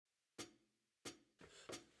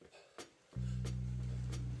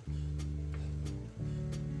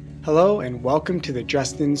Hello and welcome to the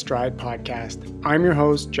Justin Stride podcast. I'm your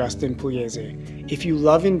host, Justin Pugliese. If you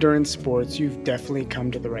love endurance sports, you've definitely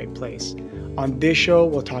come to the right place. On this show,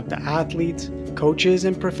 we'll talk to athletes, coaches,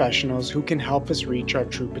 and professionals who can help us reach our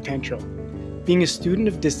true potential. Being a student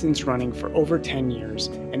of distance running for over 10 years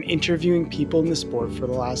and interviewing people in the sport for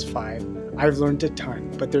the last 5, I've learned a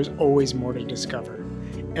ton, but there's always more to discover.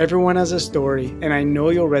 Everyone has a story, and I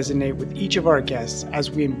know you'll resonate with each of our guests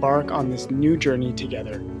as we embark on this new journey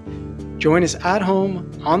together. Join us at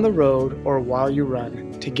home, on the road, or while you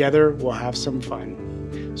run. Together, we'll have some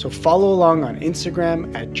fun. So follow along on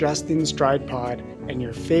Instagram at Justin Stride Pod and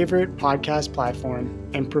your favorite podcast platform,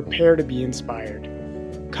 and prepare to be inspired.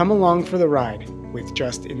 Come along for the ride with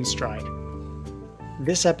Just in Stride.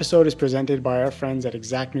 This episode is presented by our friends at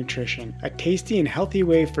Exact Nutrition, a tasty and healthy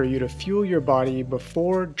way for you to fuel your body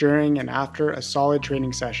before, during, and after a solid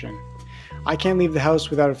training session. I can't leave the house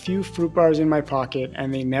without a few fruit bars in my pocket,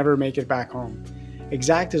 and they never make it back home.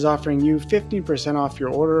 Exact is offering you 15% off your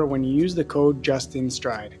order when you use the code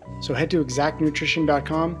JustinStride. So head to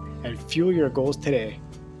exactnutrition.com and fuel your goals today.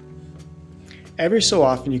 Every so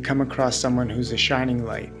often you come across someone who's a shining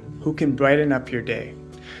light, who can brighten up your day,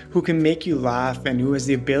 who can make you laugh, and who has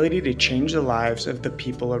the ability to change the lives of the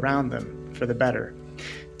people around them for the better.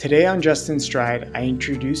 Today on Justin Stride, I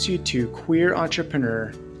introduce you to queer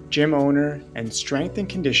entrepreneur, gym owner, and strength and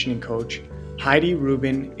conditioning coach, Heidi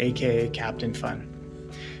Rubin, aka Captain Fun.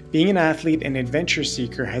 Being an athlete and adventure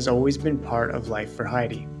seeker has always been part of life for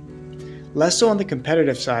Heidi. Less so on the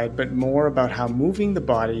competitive side, but more about how moving the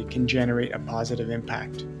body can generate a positive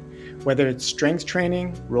impact. Whether it's strength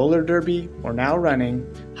training, roller derby, or now running,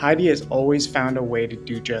 Heidi has always found a way to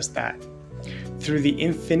do just that. Through the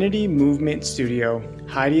Infinity Movement Studio,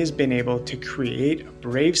 Heidi has been able to create a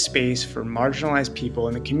brave space for marginalized people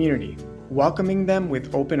in the community, welcoming them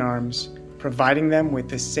with open arms, providing them with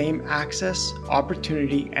the same access,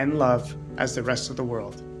 opportunity, and love as the rest of the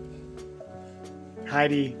world.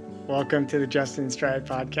 Heidi, welcome to the Justin Stride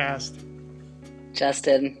podcast.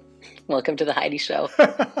 Justin, welcome to the Heidi Show.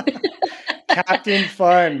 Captain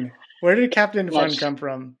Fun. Where did Captain Fun come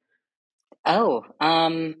from?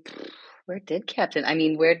 Where did Captain?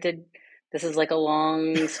 This is like a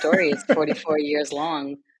long story. It's 44 years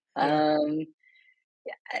long. Yeah.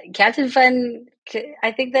 Captain Fun,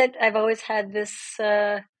 I think that I've always had this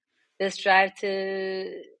drive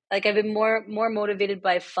to, like, I've been more motivated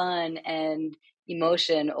by fun and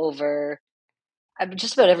emotion over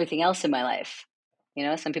just about everything else in my life. You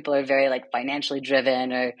know, some people are very like financially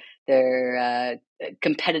driven, or they're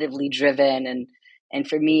competitively driven, and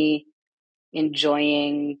for me,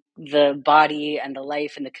 enjoying the body and the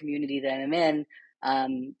life and the community that I'm in,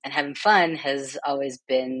 and having fun has always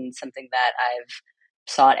been something that I've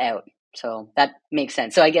sought out. So that makes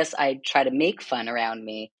sense. So I guess I try to make fun around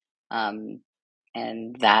me, and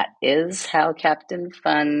that is how Captain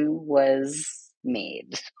Fun was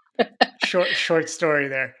made. Short story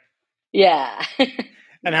there. Yeah.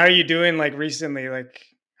 And how are you doing, like, recently? Like,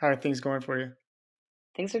 how are things going for you?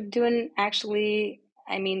 Things are doing, actually,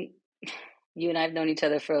 I mean, you and I have known each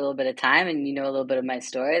other for a little bit of time, and you know a little bit of my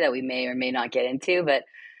story that we may or may not get into, but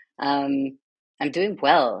um, I'm doing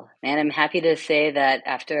well, man. I'm happy to say that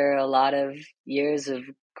after a lot of years of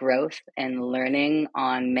growth and learning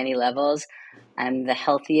on many levels, I'm the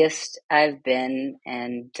healthiest I've been,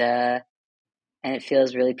 and it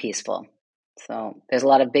feels really peaceful. So there's a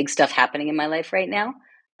lot of big stuff happening in my life right now.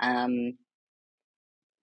 Um,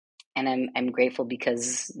 and I'm grateful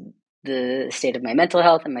because the state of my mental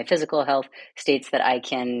health and my physical health states that I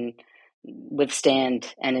can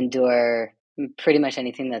withstand and endure pretty much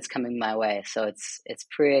anything that's coming my way. So it's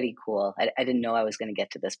pretty cool. I didn't know I was going to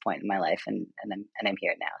get to this point in my life, and I'm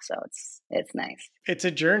here now. So it's nice. It's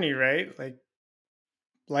a journey, right? Like,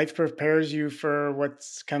 life prepares you for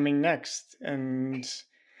what's coming next, and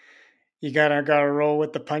you gotta roll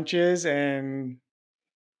with the punches and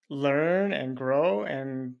learn and grow,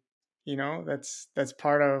 and that's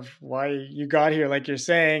part of why you got here, like you're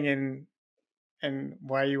saying, and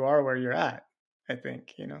why you are where you're at, I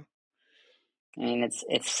think. I mean,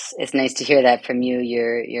 it's nice to hear that from you.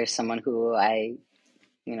 You're someone who I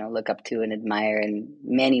look up to and admire in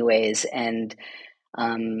many ways, and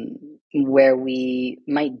where we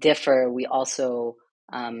might differ, we also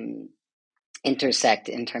intersect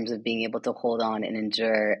in terms of being able to hold on and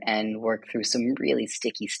endure and work through some really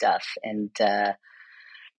sticky stuff. And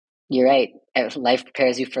you're right, life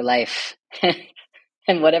prepares you for life,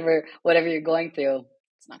 and whatever you're going through,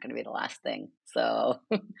 it's not going to be the last thing. So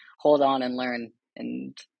hold on and learn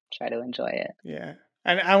and try to enjoy it. Yeah.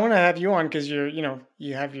 And I want to have you on because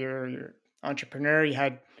you have your entrepreneur, you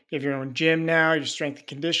had You have your own gym now, your strength and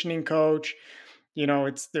conditioning coach.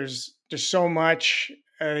 It's there's so much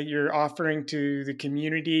you're offering to the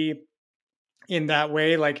community in that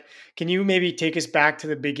way. Like, can you maybe take us back to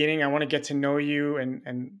the beginning? I want to get to know you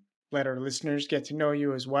and let our listeners get to know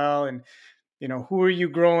you as well. And who were you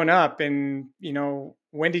growing up, and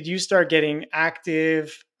when did you start getting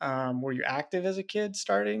active? Were you active as a kid,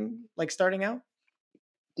 starting out?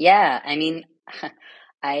 Yeah, I mean,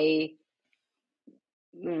 I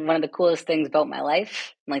one of the coolest things about my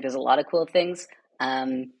life, like there's a lot of cool things,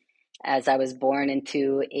 um, as I was born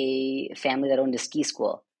into a family that owned a ski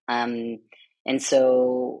school. And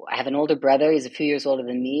so I have an older brother. He's a few years older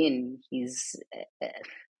than me, and he's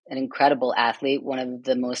an incredible athlete, one of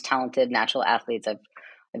the most talented natural athletes I've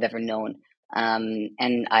ever known.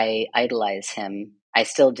 And I idolize him. I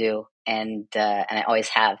still do, and I always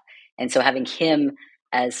have. And so having him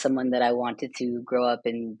as someone that I wanted to grow up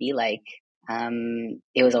and be like,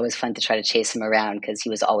 it was always fun to try to chase him around because he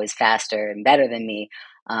was always faster and better than me.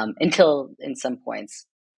 Until in some points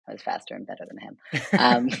I was faster and better than him.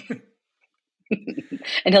 Um,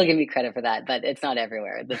 and he'll give me credit for that, but it's not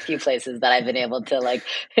everywhere. The few places that I've been able to like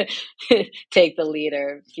take the lead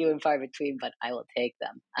are few and far between, but I will take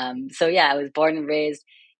them. So yeah, I was born and raised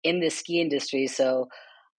in the ski industry. So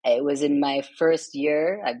it was in my first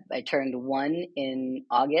year. I turned one in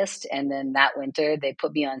August, and then that winter they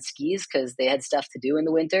put me on skis because they had stuff to do in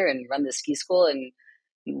the winter and run the ski school. And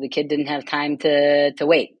the kid didn't have time to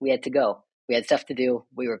wait. We had to go. We had stuff to do.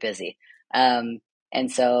 We were busy, um,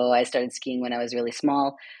 and so I started skiing when I was really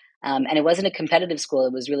small. And it wasn't a competitive school.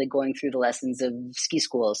 It was really going through the lessons of ski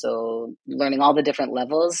school. So learning all the different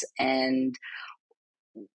levels. And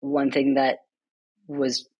one thing that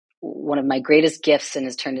was one of my greatest gifts and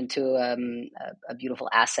has turned into a beautiful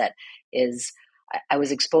asset is I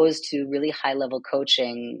was exposed to really high level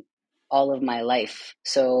coaching all of my life.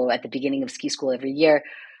 So at the beginning of ski school every year,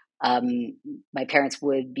 my parents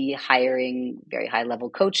would be hiring very high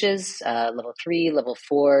level coaches, level 3, level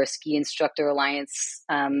 4 ski instructor alliance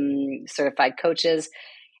certified coaches,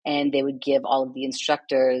 and they would give all of the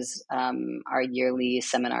instructors our yearly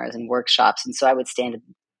seminars and workshops. And so I would stand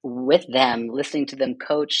with them, listening to them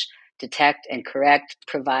coach, detect, and correct,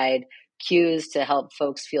 provide cues to help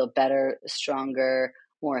folks feel better, stronger,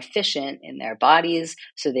 more efficient in their bodies,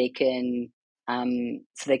 so they can, I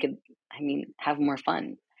mean, have more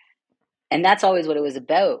fun. And that's always what it was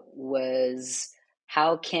about: was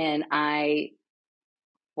how can I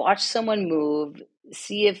watch someone move,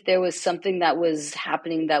 see if there was something that was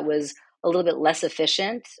happening that was a little bit less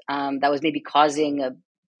efficient, that was maybe causing a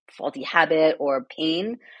faulty habit or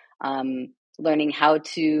pain, learning how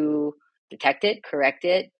to detect it, correct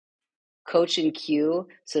it, coach and cue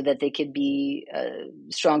so that they could be a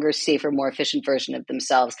stronger, safer, more efficient version of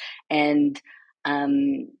themselves. Um,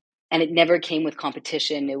 and it never came with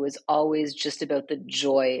competition. It was always just about the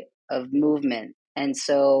joy of movement. And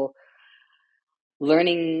so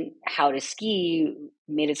learning how to ski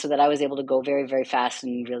made it so that I was able to go very, very fast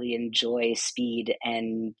and really enjoy speed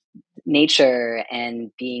and nature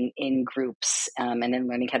and being in groups. And then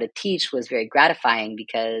learning how to teach was very gratifying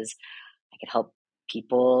because I could help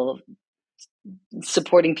people,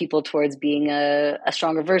 supporting people towards being a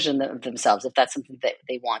stronger version of themselves if that's something that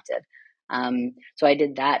they wanted. So I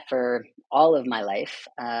did that for all of my life.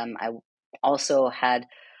 I also had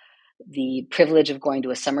the privilege of going to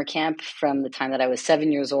a summer camp from the time that I was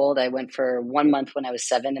 7 years old. I went for 1 month when I was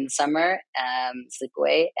 7 in the summer,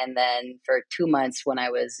 sleepaway, and then for 2 months when I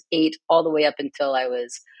was 8, all the way up until I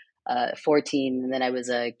was 14. And then I was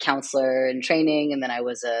a counselor in training, and then I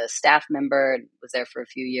was a staff member and was there for a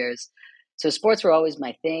few years. So sports were always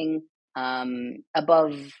my thing,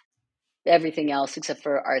 above everything else except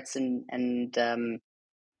for arts and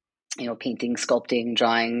painting, sculpting,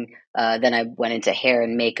 drawing. Then I went into hair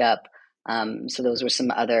and makeup. So those were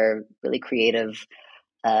some other really creative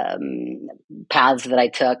um, paths that I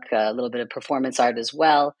took, a little bit of performance art as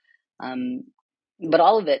well. Um, but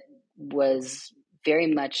all of it was very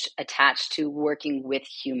much attached to working with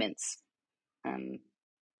humans. Um,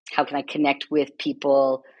 how can I connect with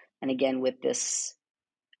people? And again, with this,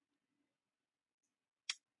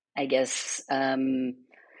 I guess,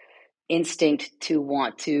 instinct to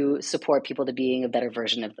want to support people to being a better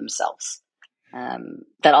version of themselves.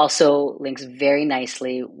 That also links very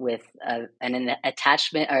nicely with an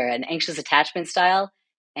attachment or an anxious attachment style,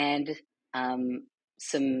 and um,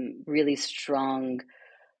 some really strong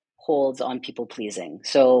holds on people pleasing.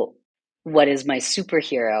 So, what is my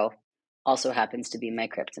superhero also happens to be my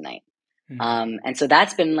kryptonite. Mhm. And so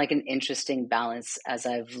that's been like an interesting balance as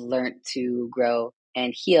I've learned to grow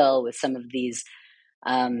and heal with some of these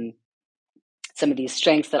um, some of these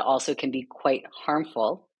strengths that also can be quite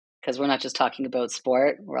harmful, because we're not just talking about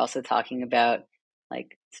sport, we're also talking about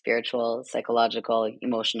like spiritual, psychological,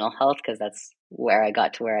 emotional health, because that's where I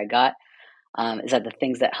got to where I got. Is that the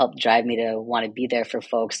things that helped drive me to want to be there for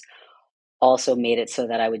folks also made it so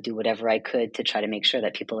that I would do whatever I could to try to make sure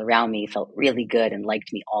that people around me felt really good and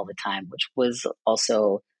liked me all the time, which was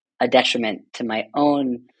also a detriment to my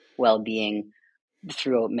own well-being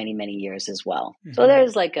throughout many, many years as well. So Mm-hmm.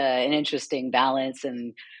 there's like an interesting balance.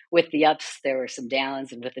 And with the ups, there were some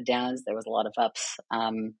downs, and with the downs, there was a lot of ups.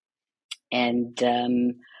 And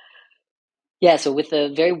yeah, so with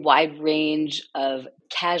a very wide range of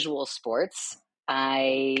casual sports,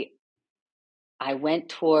 I I went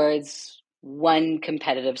towards one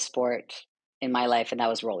competitive sport in my life, and that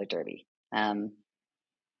was roller derby. Um,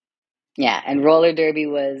 yeah, and roller derby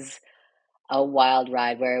was a wild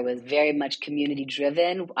ride where it was very much community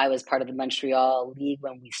driven. I was part of the Montreal League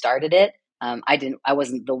when we started it. I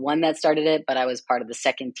wasn't the one that started it, but I was part of the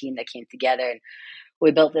second team that came together, and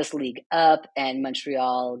we built this league up. And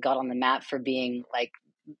Montreal got on the map for being like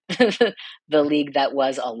the league that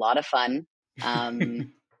was a lot of fun.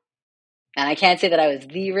 And I can't say that I was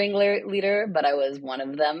the ringleader, but I was one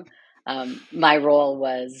of them. My role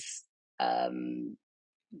was um,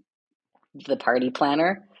 the party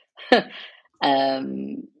planner.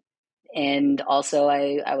 um, and also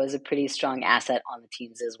I was a pretty strong asset on the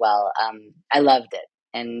teams as well. I loved it.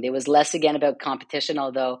 And it was less again about competition,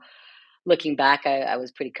 although looking back, I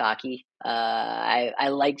was pretty cocky. I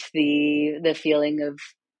liked the feeling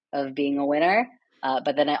of being a winner,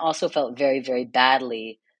 but then I also felt very very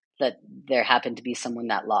badly that there happened to be someone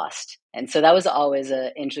that lost, and so that was always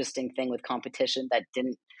an interesting thing with competition that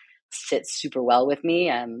didn't sit super well with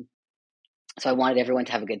me. So I wanted everyone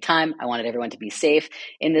to have a good time. I wanted everyone to be safe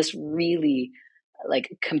in this really like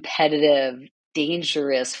competitive,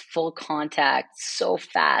 dangerous, full contact, so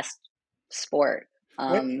fast sport.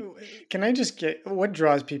 What Um, can I just get? What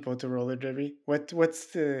draws people to roller derby? What's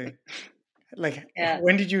the like? yeah.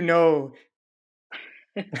 When did you know?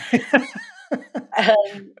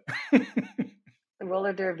 Um,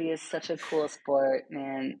 roller derby is such a cool sport,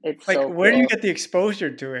 man. It's Like, so where do you cool. get the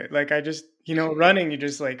exposure to it? Like, I just, running, you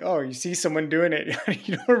just like, oh, you see someone doing it.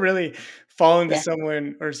 You don't really fall into Yeah.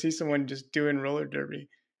 someone or see someone just doing roller derby.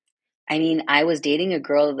 I mean, I was dating a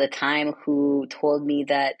girl at the time who told me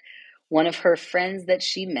that one of her friends that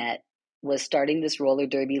she met was starting this roller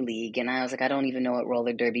derby league. And I was like, I don't even know what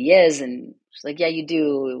roller derby is. And she's like, yeah, you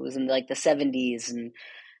do. It was in like the 70s and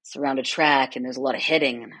it's around a track and there's a lot of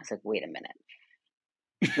hitting. And I was like, wait a minute.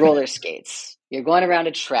 Roller skates. You're going around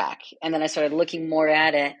a track. And then I started looking more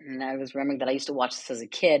at it, and I was remembering that I used to watch this as a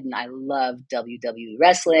kid, and I loved WWE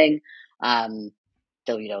wrestling, um,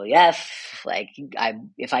 WWF. Like,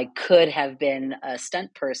 if I could have been a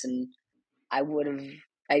stunt person, I would have.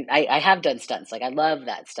 I have done stunts. Like, I love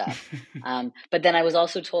that stuff. But then I was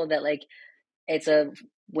also told that like it's a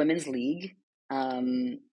women's league.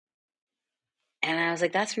 And I was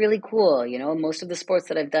like, that's really cool. Most of the sports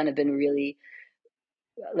that I've done have been really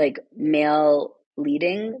like male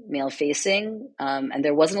leading, male facing, and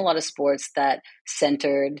there wasn't a lot of sports that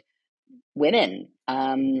centered women.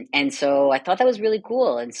 And so I thought that was really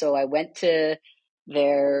cool. And so I went to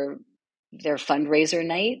their their fundraiser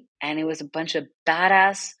night, and it was a bunch of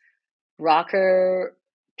badass rocker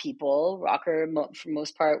people, for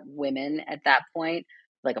most part women at that point,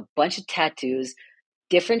 like a bunch of tattoos,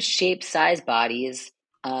 different shape, size bodies,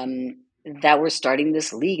 that were starting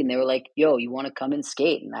this league, and they were like, "Yo, you want to come and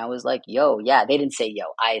skate?" And I was like, "Yo, yeah." They didn't say "yo,"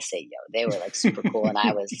 I say "yo." They were like super cool, and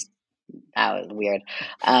I was weird.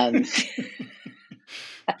 Um,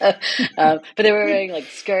 but they were wearing like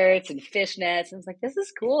skirts and fishnets, and I was like, "This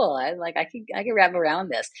is cool." I can wrap around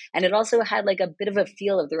this, and it also had like a bit of a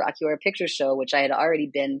feel of the Rocky Horror Picture Show, which I had already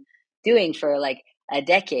been doing for like a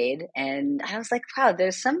decade, and I was like, "Wow,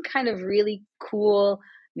 there's some kind of really cool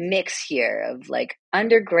mix here of like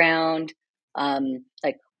underground,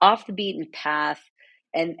 like off the beaten path."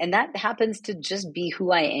 And that happens to just be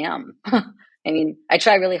who I am. I mean, I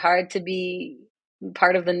try really hard to be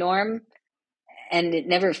part of the norm, and it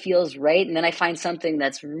never feels right. And then I find something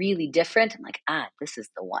that's really different. I'm like, this is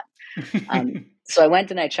the one. So I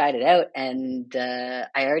went and I tried it out, and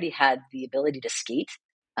I already had the ability to skate.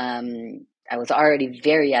 I was already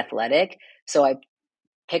very athletic, so I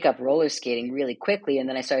pick up roller skating really quickly, and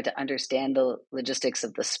then I started to understand the logistics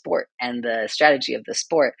of the sport and the strategy of the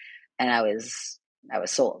sport, and I was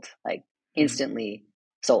sold, like Mhm. instantly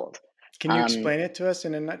sold. Can you Um, explain it to us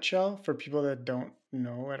in a nutshell for people that don't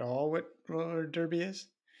know at all what roller derby is?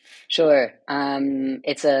 Sure.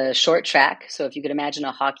 It's a short track. So if you could imagine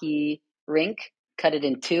a hockey rink, cut it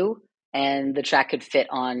in two. and the track could fit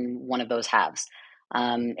on one of those halves.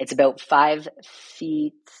 It's about 5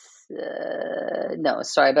 feet, no,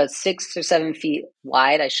 sorry, about 6 or 7 feet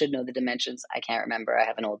wide. I should know the dimensions. I can't remember. I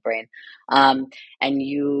have an old brain. And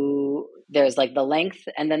there's like the length,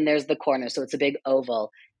 and then there's the corner. So it's a big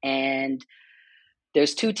oval. And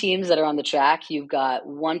there's 2 teams that are on the track. You've got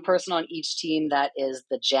one person on each team that is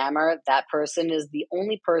the jammer. That person is the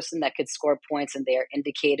only person that could score points, and they are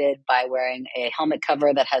indicated by wearing a helmet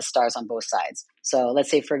cover that has stars on both sides. So let's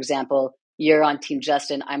say, for example, you're on Team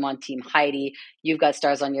Justin, I'm on Team Heidi. You've got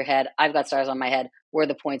stars on your head, I've got stars on my head. We're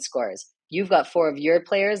the point scorers. You've got 4 of your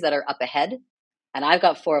players that are up ahead, and I've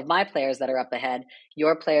got 4 of my players that are up ahead.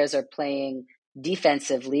 Your players are playing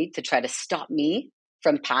defensively to try to stop me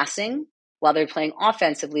from passing, while they're playing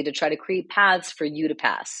offensively to try to create paths for you to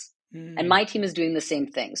pass. And my team is doing the same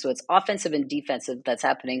thing. So it's offensive and defensive that's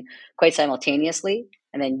happening quite simultaneously.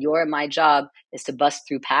 And then my job is to bust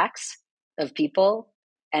through packs of people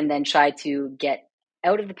and then try to get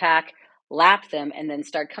out of the pack, lap them, and then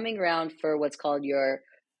start coming around for what's called your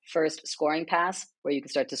first scoring pass, where you can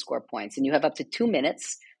start to score points. And you have up to 2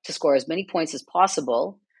 minutes to score as many points as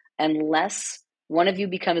possible, unless one of you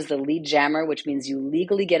becomes the lead jammer, which means you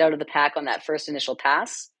legally get out of the pack on that first initial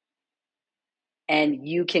pass, and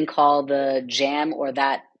you can call the jam or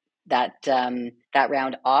that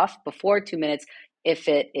round off before 2 minutes if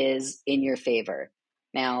it is in your favor.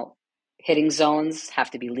 Now, hitting zones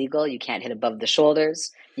have to be legal. You can't hit above the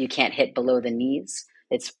shoulders. You can't hit below the knees.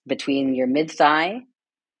 It's between your mid-thigh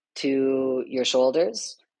to your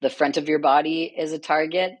shoulders. The front of your body is a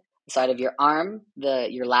target, the side of your arm,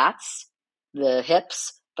 your lats, the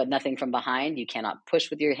hips, but nothing from behind. You cannot push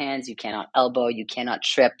with your hands. You cannot elbow. You cannot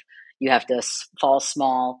trip. You have to fall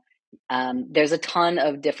small. There's a ton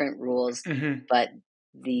of different rules, but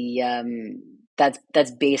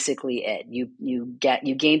that's basically it. You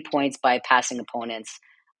gain points by passing opponents,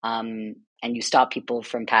 and you stop people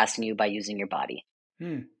from passing you by using your body.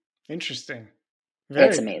 Interesting.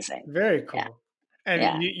 It's amazing. Very cool. Yeah. And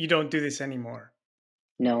yeah. you don't do this anymore?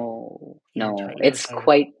 No. You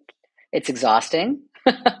It's exhausting.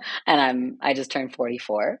 And I just turned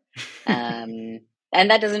 44. And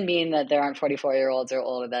that doesn't mean that there aren't 44-year-olds or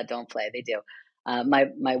older that don't play. They do.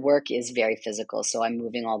 My work is very physical, so I'm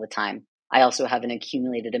moving all the time. I also have an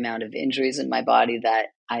accumulated amount of injuries in my body that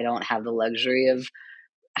I don't have the luxury of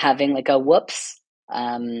having like a whoops.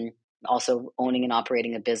 Also, owning and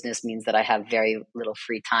operating a business means that I have very little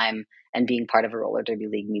free time, and being part of a roller derby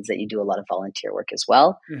league means that you do a lot of volunteer work as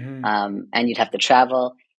well. And you'd have to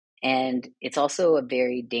travel, and it's also a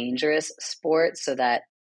very dangerous sport. So that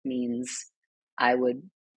means I would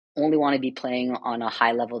only want to be playing on a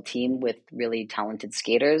high level team with really talented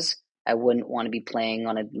skaters. I wouldn't want to be playing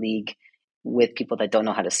on a league with people that don't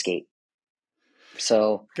know how to skate.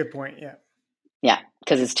 So good point. Yeah,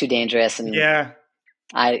 because it's too dangerous, and Yeah.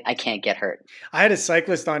 I can't get hurt. I had a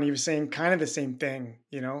cyclist on, he was saying kind of the same thing,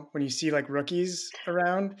 when you see like rookies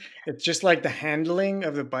around, it's just like the handling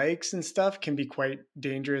of the bikes and stuff can be quite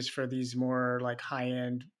dangerous for these more like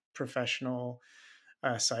high-end professional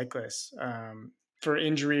cyclists. For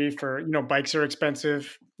injury, bikes are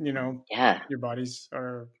expensive, Yeah. your bodies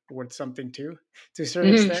are worth something too, to a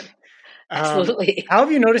certain extent. Absolutely. How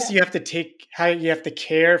have you noticed how you have to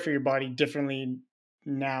care for your body differently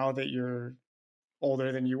now that you're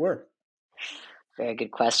older than you were? Very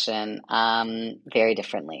good question. Very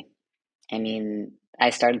differently. I mean,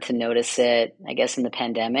 I started to notice it, I guess, in the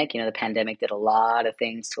pandemic. The pandemic did a lot of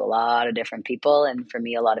things to a lot of different people. And for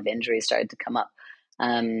me, a lot of injuries started to come up.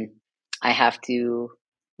 I have to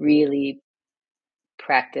really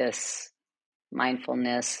practice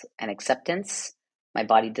mindfulness and acceptance. My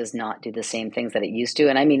body does not do the same things that it used to.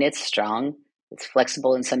 And I mean, it's strong, it's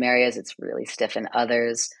flexible in some areas, it's really stiff in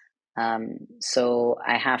others. So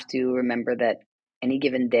I have to remember that any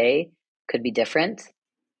given day could be different.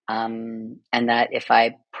 And that if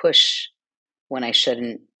I push when I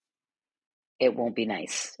shouldn't, it won't be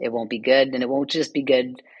nice. It won't be good. And it won't just be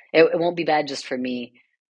good. It won't be bad just for me.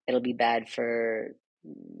 It'll be bad for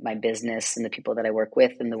my business and the people that I work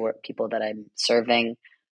with and the people that I'm serving.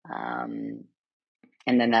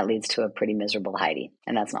 And then that leads to a pretty miserable Heidi,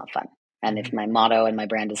 and that's not fun. And if my motto and my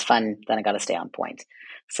brand is fun, then I got to stay on point.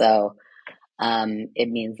 So it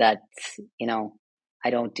means that, I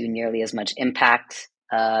don't do nearly as much impact.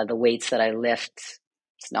 The weights that I lift,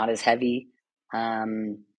 it's not as heavy.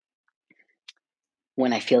 When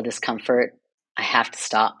I feel discomfort, I have to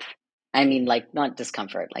stop. I mean, like, not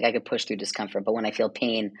discomfort. Like, I could push through discomfort, but when I feel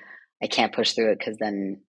pain, I can't push through it, because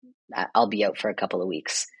then I'll be out for a couple of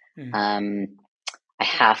weeks. I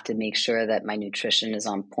have to make sure that my nutrition is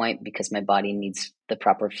on point because my body needs the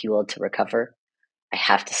proper fuel to recover. I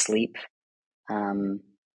have to sleep. Um,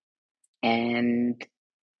 and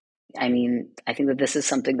I mean, I think that this is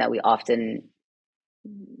something that we often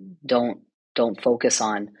don't don't focus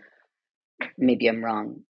on. Maybe I'm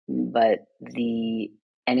wrong, but the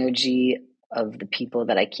energy of the people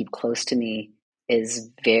that I keep close to me is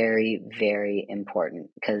very, very important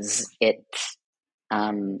because it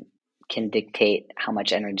um, can dictate how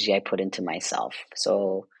much energy I put into myself.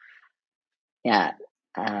 So yeah,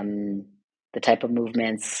 um, the type of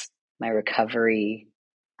movements, my recovery,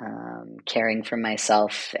 caring for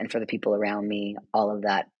myself and for the people around me, all of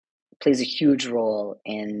that plays a huge role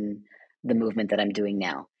in the movement that I'm doing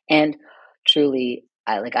now. And truly,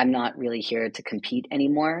 I'm not really here to compete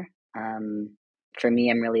anymore. For me,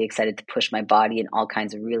 I'm really excited to push my body in all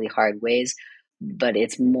kinds of really hard ways, but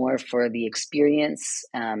it's more for the experience,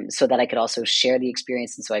 so that I could also share the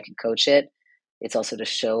experience and so I could coach it. It's also to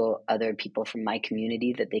show other people from my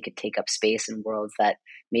community that they could take up space in worlds that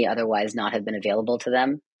may otherwise not have been available to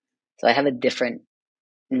them. So I have a different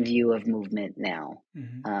view of movement now,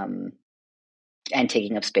 Hmm. um, and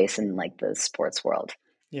taking up space in like the sports world.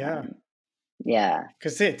 Yeah. Um, yeah,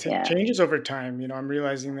 Because it yeah. changes over time. I'm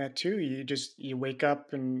realizing that too. You wake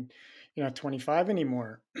up and you're not 25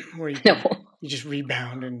 anymore, where No, you just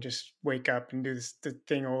rebound and just wake up and do the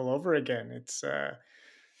thing all over again.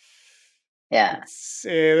 yeah,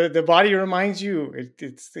 The body reminds you.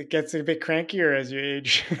 It gets a bit crankier as you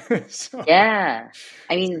age. so, yeah.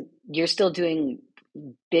 I so mean, you're still doing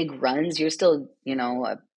big runs. You're still,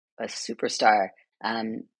 a superstar.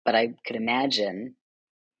 But I could imagine,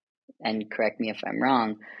 and correct me if I'm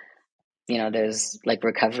wrong, there's like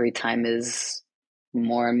recovery time is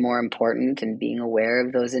more and more important, and being aware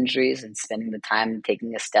of those injuries and spending the time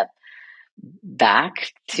taking a step back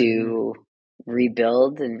Mhm. to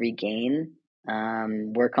rebuild and regain,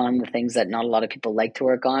 work on the things that not a lot of people like to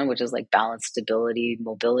work on, which is like balance, stability,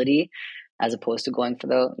 mobility, as opposed to going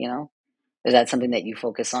for is that something that you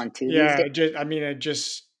focus on too these Yeah, days?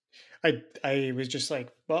 I was just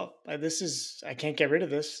like, well, I can't get rid of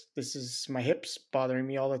this. This is my hips bothering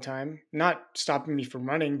me all the time. Not stopping me from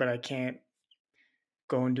running, but I can't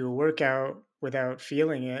go and do a workout without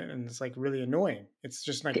feeling it, and it's like really annoying. It's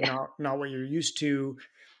just like Yeah, not what you're used to,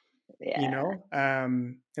 yeah,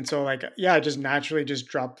 and so like yeah, I just naturally just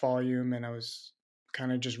dropped volume, and I was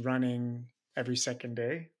kind of just running every second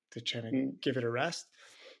day to try to mm, give it a rest.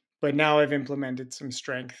 But now I've implemented some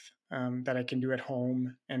strength that I can do at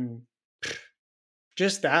home, and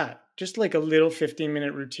just like a little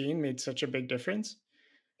 15-minute routine made such a big difference.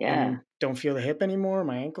 yeah. And don't feel the hip anymore.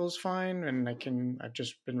 My ankle's fine, and I've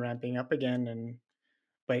just been ramping up again. And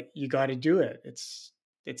but you got to do it. It's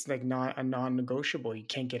like not a non-negotiable. You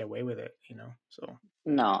can't get away with it. So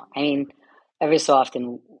No, I mean, every so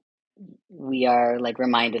often we are like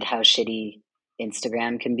reminded how shitty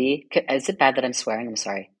Instagram can be. Is it bad that I'm swearing? I'm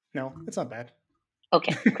sorry. no, it's not bad.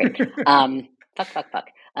 Okay, great. Fuck, fuck, fuck.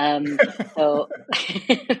 So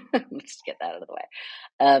let's just get that out of the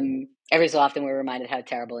way. Every so often we're reminded how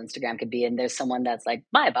terrible Instagram could be, and there's someone that's like,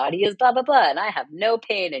 my body is blah blah blah, and I have no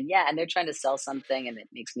pain, and yeah, and they're trying to sell something, and it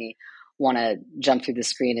makes me want to jump through the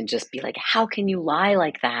screen and just be like, how can you lie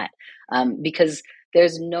like that? Because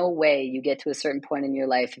there's no way you get to a certain point in your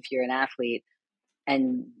life if you're an athlete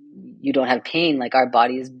and you don't have pain. Like our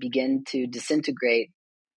bodies begin to disintegrate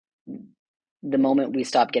the moment we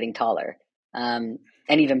stop getting taller, and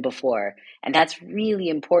even before. And that's really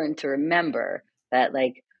important to remember that,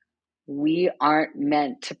 like, we aren't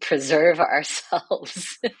meant to preserve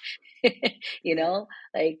ourselves. you know,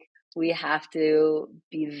 like, we have to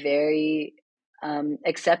be very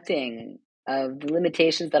accepting of the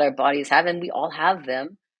limitations that our bodies have, and we all have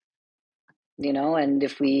them. And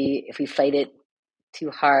if we fight it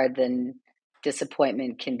too hard, then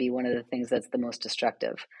disappointment can be one of the things that's the most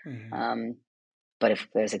destructive. Mhm. Um, but if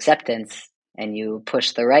there's acceptance and you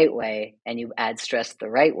push the right way and you add stress the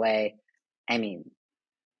right way, I mean,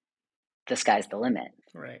 the sky's the limit.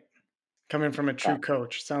 Right. Coming from a true But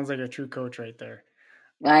coach, sounds like a true coach right there.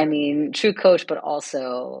 I mean, true coach, but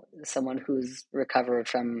also someone who's recovered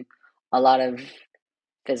from a lot of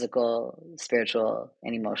physical, spiritual,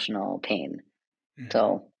 and emotional pain. Mhm.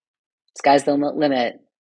 So sky's the limit,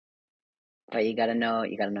 but you gotta know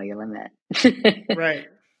your limit. Right.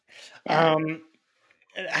 Yeah. Um,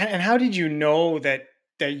 and how did you know that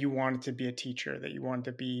you wanted to be a teacher, that you wanted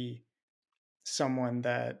to be someone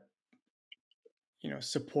that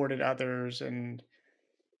supported others and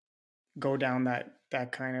go down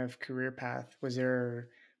that kind of career path? Was there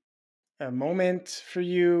a moment for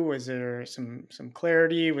you? Was there some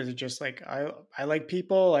clarity? Was it just like I like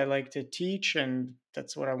people, I like to teach, and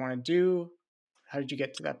that's what I want to do? How did you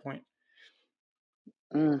get to that point?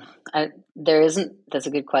 Mm, there isn't. That's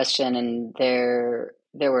a good question, and there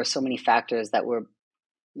were so many factors that were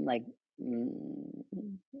like mm,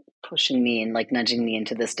 pushing me and like nudging me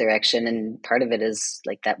into this direction. And part of it is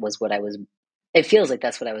like that was what I was. It feels like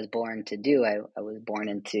that's what I was born to do. I was born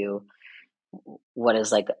into what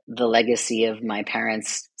is like the legacy of my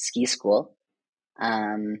parents' ski school.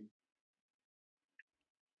 Um,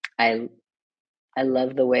 I I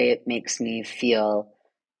love the way it makes me feel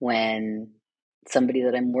when somebody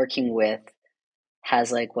that I'm working with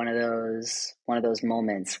has like one of those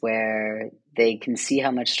moments where they can see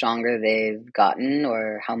how much stronger they've gotten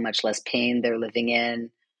or how much less pain they're living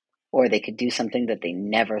in, or they could do something that they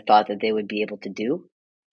never thought that they would be able to do.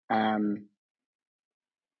 Um,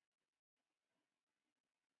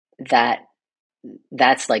 that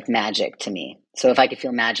that's like magic to me. So if I could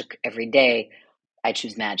feel magic every day, I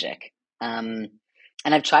choose magic. Um,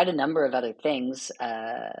 and I've tried a number of other things.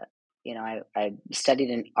 I studied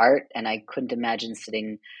in art, and I couldn't imagine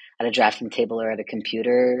sitting at a drafting table or at a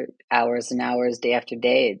computer hours and hours, day after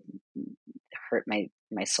day. It hurt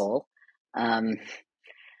my soul. Um,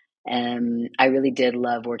 and I really did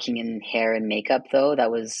love working in hair and makeup, though.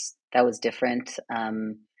 That was different.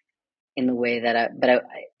 In the way that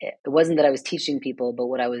it wasn't that I was teaching people, but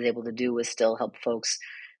what I was able to do was still help folks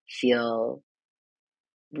feel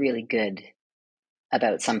really good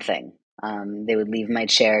about something. They would leave my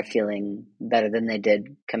chair feeling better than they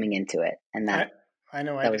did coming into it, and I that I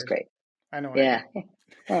know I that was did. great. I know I Yeah. did.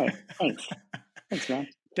 Hey, thanks. Thanks, man.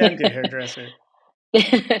 Damn good hairdresser.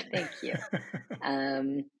 Thank you.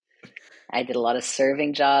 Um, I did a lot of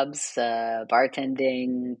serving jobs,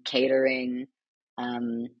 bartending, catering,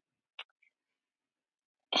 um,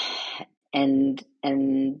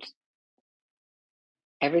 and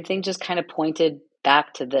everything just kind of pointed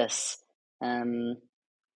back to this. Um,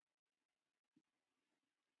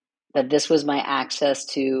 that this was my access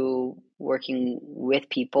to working with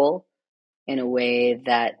people in a way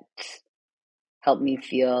that helped me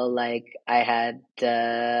feel like I had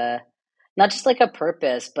not just like a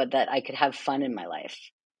purpose, but that I could have fun in my life.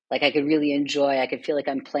 Like I could really enjoy. I could feel like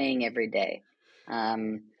I'm playing every day.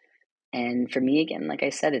 Um, and for me, again, like I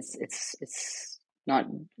said, not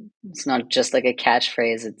it's not just like a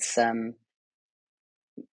catchphrase.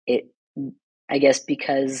 It I guess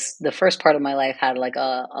because the first part of my life had like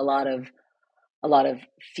a lot of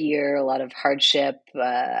fear, a lot of hardship.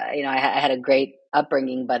 I had a great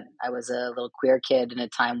upbringing, but I was a little queer kid in a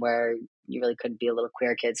time where you really couldn't be a little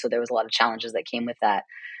queer kid. So there was a lot of challenges that came with that.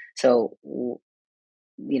 So,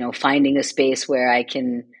 finding a space where I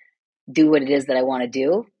can do what it is that I want to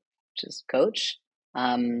do, which is coach.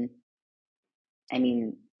 Um, I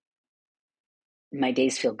mean, my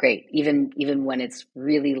days feel great, even when it's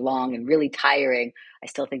really long and really tiring. I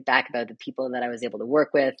still think back about the people that I was able to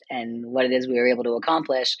work with and what it is we were able to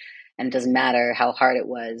accomplish, and it doesn't matter how hard it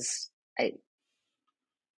was. I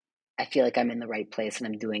i feel like I'm in the right place and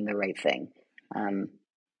I'm doing the right thing. um,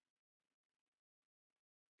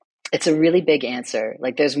 it's a really big answer.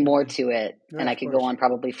 Like there's more Mhm. to it, Yeah, and I of could go course. on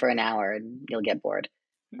probably for an hour and you'll get bored.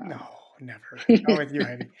 No, um, never. Not with you,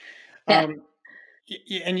 Heidi. yeah. Um,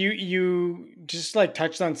 and you just like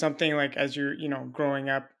touched on something like as you're growing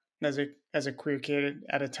up as a queer kid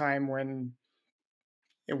at a time when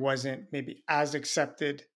it wasn't maybe as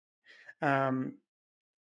accepted. Um,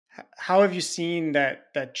 how have you seen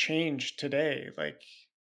that change today? Like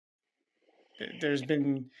there's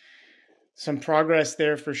been some progress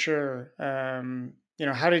there for sure.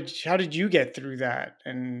 How did you get through that,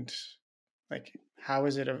 and like how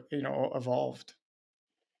has it evolved?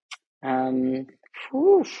 um,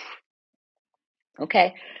 Whew,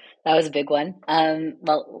 okay, that was a big one.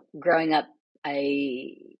 Well, growing up,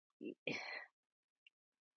 I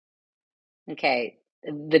okay.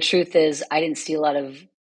 The truth is, I didn't see a lot of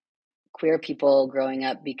queer people growing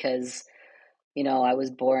up because, I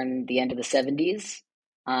was born the end of the 70s.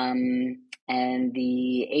 And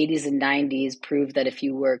the 80s and 90s proved that if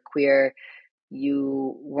you were queer,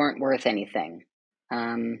 you weren't worth anything.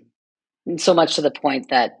 Um, so much to the point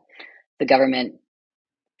that the government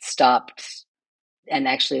stopped and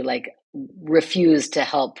actually like refused to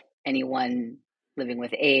help anyone living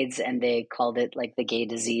with AIDS, and they called it like the gay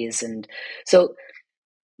disease. And so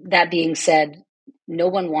that being said, no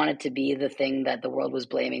one wanted to be the thing that the world was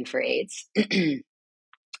blaming for AIDS.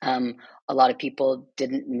 um, a lot of people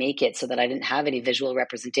didn't make it so that I didn't have any visual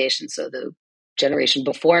representation. So the generation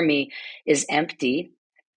before me is empty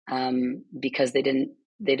because they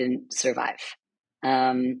didn't survive.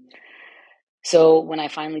 Um, So when I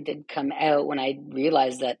finally did come out, when I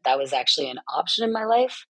realized that that was actually an option in my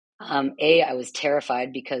life, I was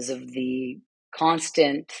terrified because of the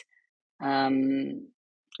constant um,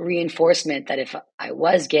 reinforcement that if I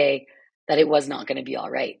was gay, that it was not going to be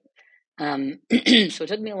all right. So it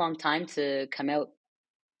took me a long time to come out.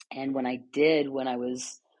 And when I did, when I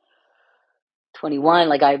was 21,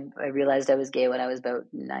 like I realized I was gay when I was about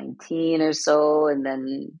 19 or so, and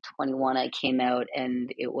then 21 I came out,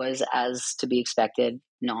 and it was, as to be expected,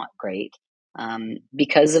 not great,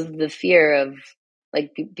 because of the fear of,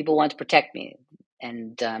 like, people wanted to protect me,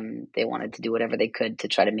 and they wanted to do whatever they could to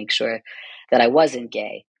try to make sure that I wasn't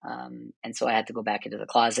gay, and so I had to go back into the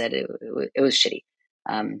closet. It was shitty,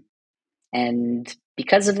 and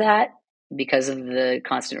because of that, because of the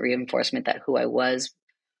constant reinforcement that who I was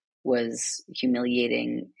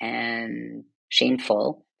humiliating and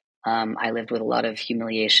shameful, I lived with a lot of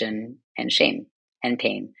humiliation and shame and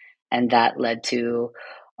pain. And that led to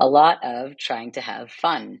a lot of trying to have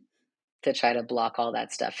fun to try to block all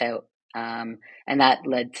that stuff out. And that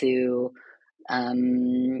led to,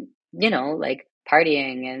 like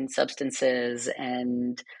partying and substances.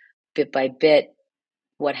 And bit by bit,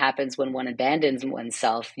 what happens when one abandons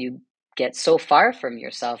oneself, you get so far from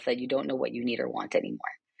yourself that you don't know what you need or want anymore.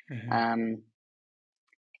 Mm-hmm. Um,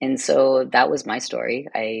 and so that was my story.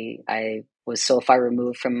 I was so far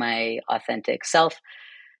removed from my authentic self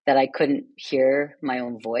that I couldn't hear my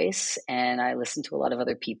own voice, and I listened to a lot of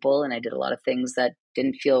other people, and I did a lot of things that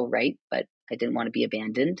didn't feel right, but I didn't want to be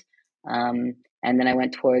abandoned. And then I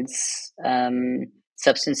went towards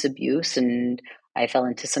substance abuse, and I fell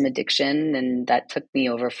into some addiction, and that took me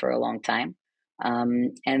over for a long time.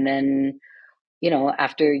 And then,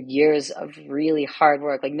 after years of really hard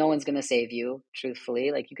work, like, no one's going to save you, truthfully.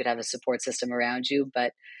 Like, you could have a support system around you,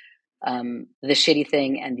 but the shitty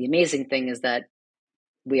thing and the amazing thing is that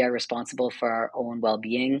we are responsible for our own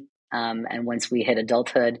well-being. And once we hit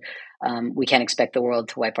adulthood, we can't expect the world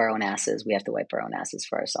to wipe our own asses. We have to wipe our own asses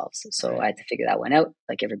for ourselves. So Right. I had to figure that one out,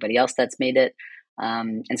 like everybody else that's made it.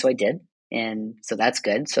 And so I did. And so that's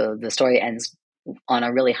good. So the story ends on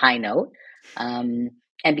a really high note. Um,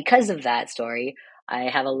 and because of that story, I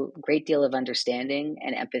have a great deal of understanding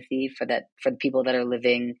and empathy for the people that are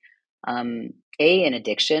living, in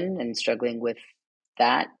addiction and struggling with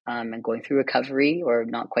that, and going through recovery or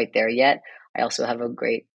not quite there yet. I also have a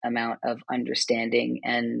great amount of understanding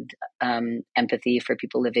and empathy for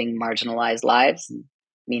people living marginalized lives,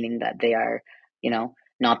 meaning that they are,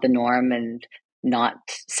 not the norm and not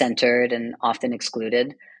centered and often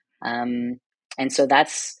excluded. Um, and so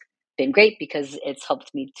that's been great because it's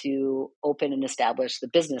helped me to open and establish the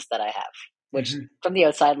business that I have, which Mm-hmm. from the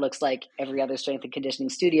outside looks like every other strength and conditioning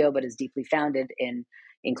studio, but is deeply founded in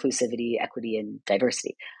inclusivity, equity, and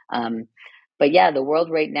diversity. Um, but yeah, the world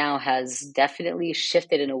right now has definitely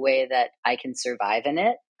shifted in a way that I can survive in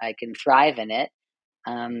it, I can thrive in it.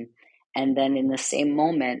 Um, and then in the same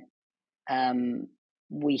moment, um,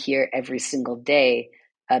 we hear every single day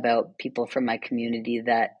about people from my community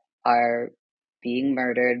that are being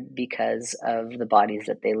murdered because of the bodies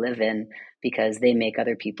that they live in, because they make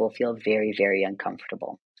other people feel very, very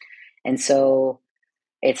uncomfortable. And so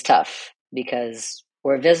it's tough because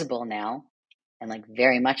we're visible now, and like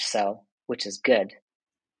very much so, which is good.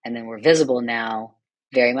 And then we're visible now,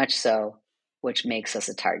 very much so, which makes us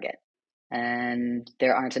a target. And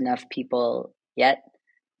there aren't enough people yet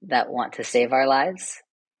that want to save our lives,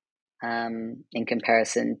 in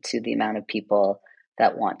comparison to the amount of people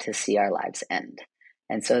that want to see our lives end.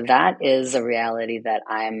 And so that is a reality that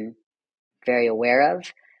I'm very aware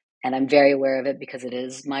of. And I'm very aware of it because it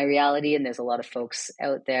is my reality. And there's a lot of folks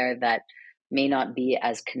out there that may not be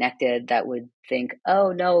as connected, that would think,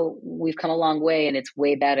 oh, no, we've come a long way and it's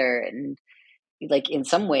way better. And like, in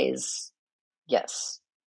some ways, yes.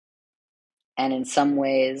 And in some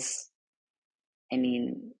ways, I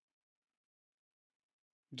mean,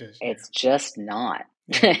 Just yeah. it's just not.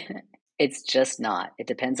 Yeah. It's just not. It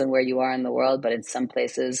depends on where you are in the world, but in some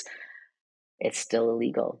places, it's still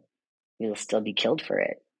illegal. You'll still be killed for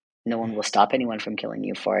it. No one will stop anyone from killing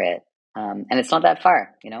you for it. And it's not that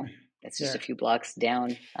far, It's just Yeah. a few blocks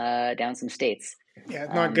down some states. Yeah.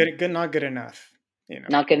 It's not Um, good. Good. Not good enough. You know.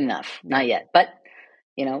 Not good enough, Yeah. not yet. But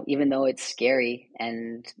even though it's scary,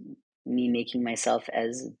 and me making myself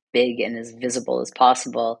as big and as visible as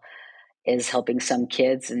possible is helping some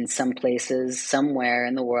kids in some places somewhere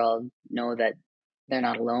in the world know that they're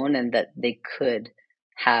not alone and that they could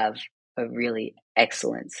have a really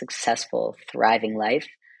excellent, successful, thriving life.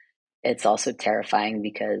 It's also terrifying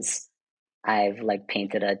because I've like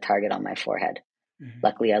painted a target on my forehead. Mm-hmm.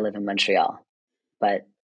 Luckily, I live in Montreal, but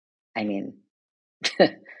I mean,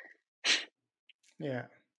 Yeah.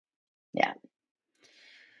 Yeah.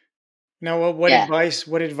 Now, Yeah.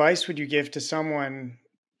 what advice would you give to someone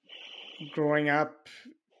growing up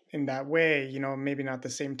in that way? You know, maybe not the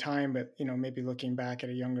same time, but you know, maybe looking back at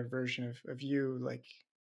a younger version of you, like,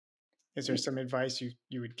 is there some advice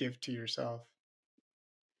you would give to yourself?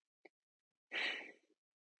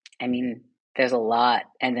 I mean, there's a lot.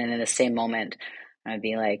 And then in the same moment, I'd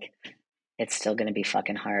be like, it's still going to be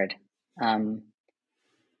fucking hard. Um,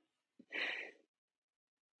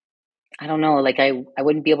 I don't know. Like, I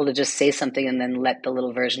wouldn't be able to just say something and then let the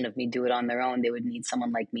little version of me do it on their own. They would need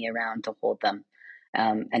someone like me around to hold them,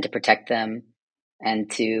 and to protect them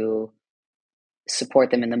and to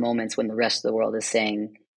support them in the moments when the rest of the world is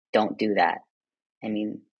saying, don't do that. I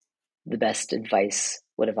mean, the best advice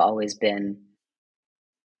would have always been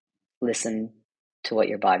listen to what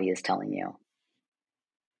your body is telling you.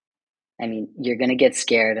 I mean, you're going to get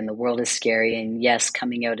scared and the world is scary. And yes,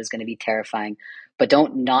 coming out is going to be terrifying, but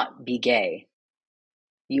don't not be gay.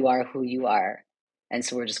 You are who you are. And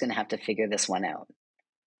so we're just going to have to figure this one out.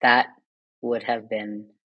 That would have been,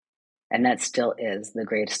 and that still is the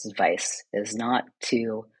greatest advice, is not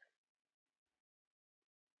to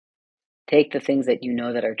take the things that you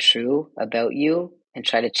know that are true about you and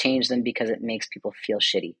try to change them because it makes people feel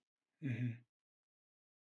shitty. Hmm.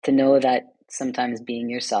 To know that sometimes being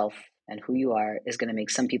yourself and who you are is going to make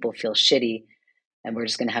some people feel shitty, and we're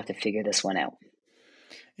just going to have to figure this one out.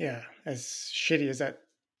 Yeah, as shitty as that,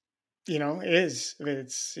 you know, is.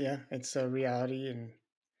 It's yeah, it's a reality, and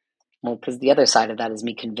Well, because the other side of that is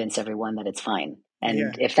me convince everyone that it's fine. And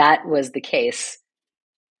yeah, if that was the case,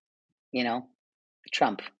 you know,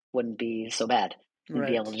 Trump wouldn't be so bad. You'd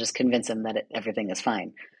be able right. to just convince him that everything is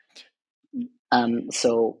fine.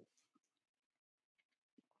 So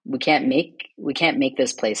we can't make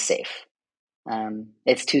this place safe.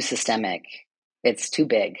 It's too systemic. It's too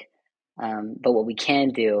big. But what we can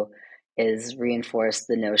do is reinforce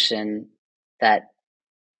the notion that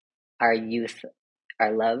our youth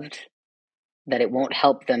are loved, that it won't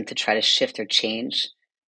help them to try to shift or change,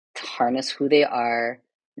 to harness who they are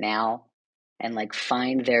now and like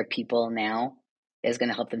find their people now is going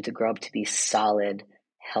to help them to grow up to be solid,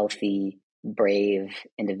 healthy, brave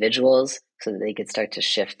individuals so that they could start to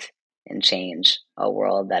shift and change a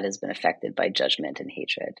world that has been affected by judgment and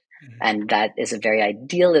hatred. Mhm. And that is a very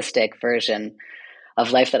idealistic version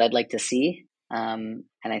of life that I'd like to see. And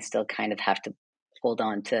I still kind of have to hold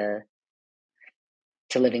on to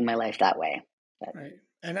living my life that way. But Right.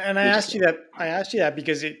 And we just will. I asked you that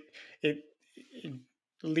because it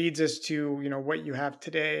leads us to, you know, what you have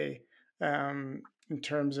today, in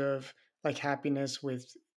terms of like happiness with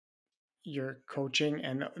your coaching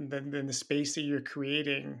and the space that you're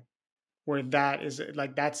creating, where that is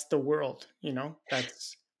like that's the world, you know,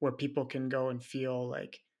 that's where people can go and feel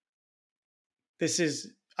like this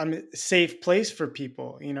is a safe place for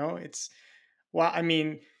people, you know. It's, well, I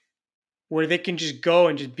mean, where they can just go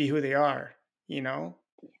and just be who they are, you know.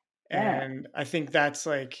 Yeah, And I think that's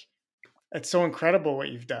like, it's so incredible what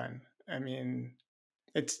you've done. I mean,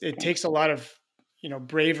 it takes thanks. a lot of, you know,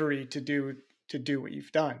 bravery to do what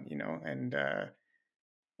you've done, you know,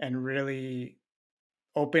 and really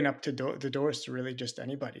open up to the doors to really just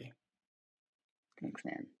anybody. Thanks,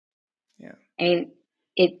 man. Yeah. I mean,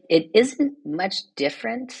 it isn't much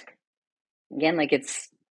different. Again, like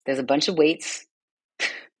there's a bunch of weights.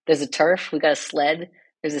 There's a turf. We got a sled.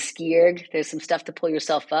 There's a ski erg. There's some stuff to pull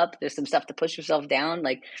yourself up. There's some stuff to push yourself down.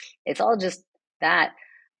 Like it's all just that.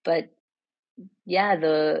 But yeah,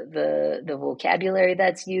 the vocabulary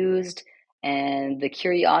that's used and the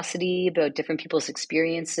curiosity about different people's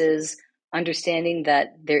experiences, understanding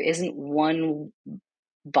that there isn't one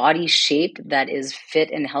body shape that is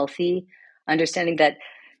fit and healthy, understanding that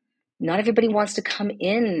not everybody wants to come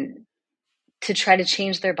in to try to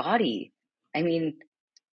change their body. I mean,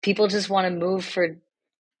 people just want to move for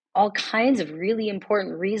all kinds of really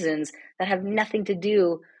important reasons that have nothing to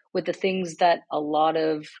do with the things that a lot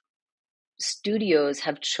of studios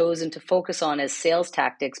have chosen to focus on as sales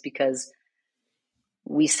tactics because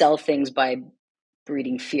we sell things by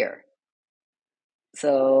breeding fear.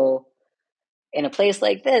 So in a place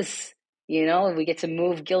like this, we get to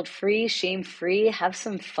move guilt free, shame free, have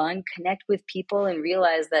some fun, connect with people, and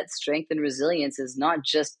realize that strength and resilience is not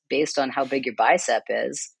just based on how big your bicep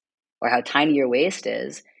is or how tiny your waist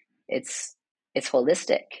is. It's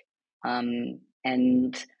holistic.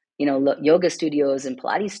 And yoga studios and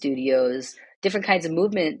Pilates studios, different kinds of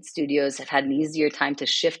movement studios have had an easier time to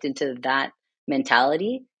shift into that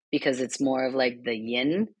mentality because it's more of like the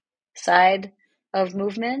yin side of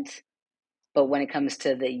movement. But when it comes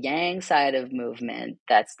to the yang side of movement,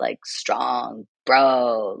 that's like strong,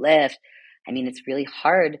 bro, lift. I mean, it's really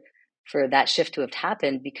hard for that shift to have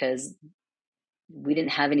happened because we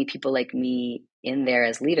didn't have any people like me in there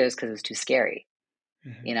as leaders because it was too scary,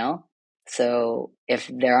 you know? So if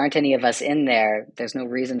there aren't any of us in there, there's no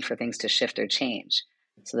reason for things to shift or change.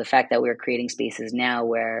 So the fact that we're creating spaces now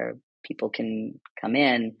where people can come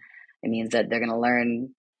in, it means that they're going to learn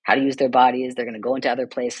how to use their bodies. They're going to go into other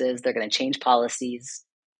places. They're going to change policies,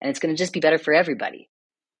 and it's going to just be better for everybody.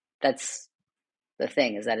 That's the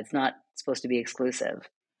thing, is that it's not supposed to be exclusive.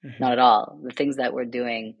 Not at all. The things that we're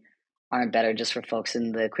doing aren't better just for folks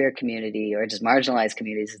in the queer community or just marginalized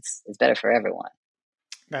communities. It's better for everyone.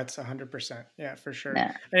 That's 100%. Yeah, for sure.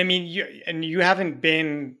 Yeah. I mean, you haven't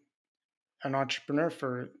been an entrepreneur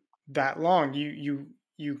for that long.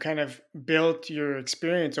 You kind of built your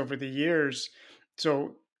experience over the years.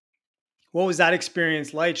 So what was that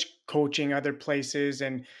experience like, coaching other places,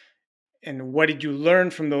 and what did you learn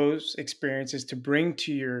from those experiences to bring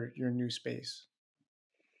to your new space?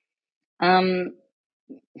 Um,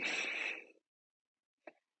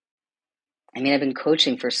 I mean, I've been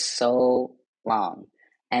coaching for so long,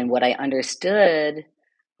 and what I understood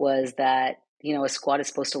was that, you know, a squat is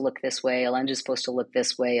supposed to look this way, a lunge is supposed to look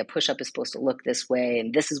this way, a push up is supposed to look this way,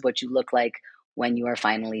 and this is what you look like when you are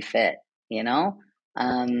finally fit, you know?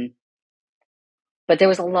 Um, but there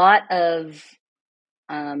was a lot of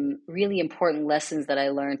really important lessons that I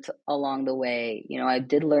learned along the way. You know, I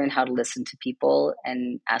did learn how to listen to people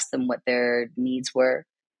and ask them what their needs were.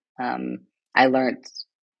 Um, I learned,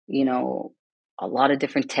 you know, a lot of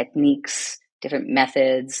different techniques, different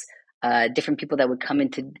methods, different people that would come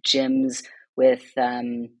into gyms with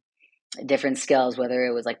different skills, whether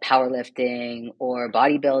it was like powerlifting or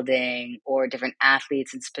bodybuilding or different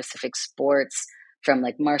athletes in specific sports, from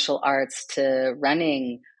like martial arts to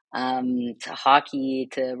running, to hockey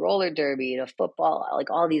to roller derby to football,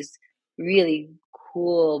 like all these really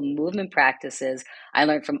cool movement practices. I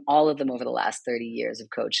learned from all of them over the last 30 years of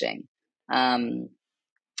coaching. Um,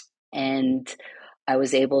 and I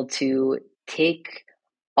was able to take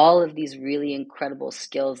all of these really incredible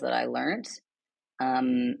skills that I learned,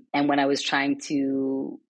 and when I was trying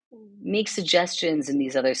to make suggestions in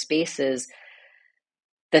these other spaces,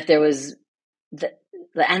 that there was the,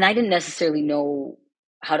 and I didn't necessarily know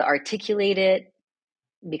how to articulate it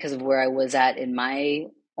because of where I was at in my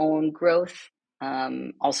own growth.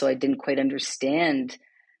 Also, I didn't quite understand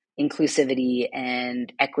inclusivity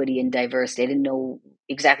and equity and diversity. I didn't know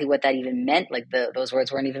exactly what that even meant. Like those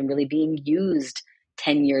words weren't even really being used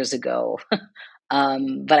 10 years ago.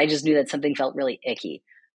 But I just knew that something felt really icky.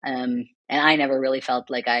 And I never really felt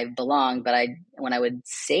like I belonged, but when I would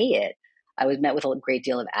say it, I was met with a great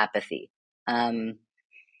deal of apathy. Um,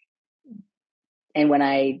 and when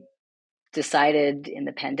I decided in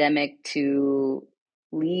the pandemic to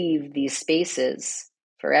leave these spaces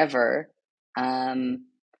forever, um,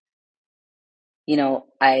 you know,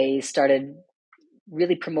 I started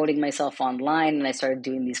really promoting myself online, and I started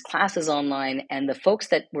doing these classes online, and the folks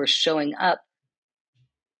that were showing up,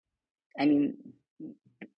 I mean,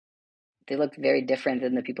 they looked very different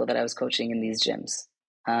than the people that I was coaching in these gyms.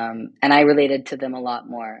 And I related to them a lot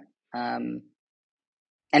more. Um,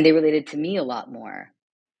 and they related to me a lot more.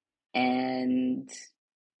 And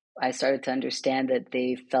I started to understand that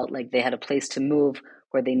they felt like they had a place to move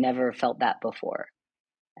where they never felt that before.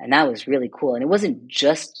 And that was really cool. And it wasn't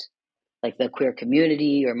just like the queer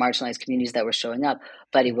community or marginalized communities that were showing up,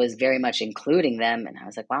 but it was very much including them. And I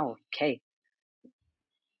was like, wow, okay,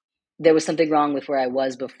 there was something wrong with where I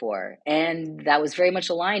was before. And that was very much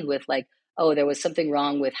aligned with like, oh, there was something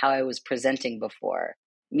wrong with how I was presenting before,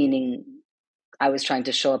 meaning I was trying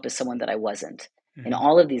to show up as someone that I wasn't in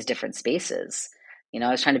all of these different spaces. You know,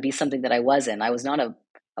 I was trying to be something that I wasn't. I was not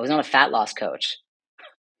a fat loss coach.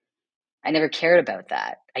 I never cared about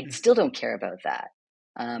that. I still don't care about that.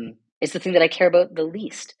 It's the thing that I care about the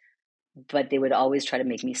least. But they would always try to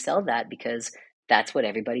make me sell that because that's what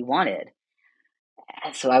everybody wanted.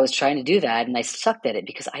 And so I was trying to do that, and I sucked at it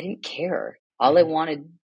because I didn't care. All I wanted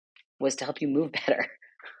was to help you move better.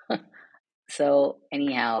 So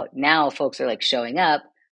anyhow, now folks are like showing up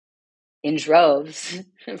in droves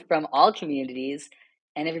from all communities,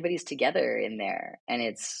 and everybody's together in there, and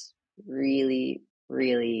it's really,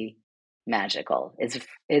 really magical.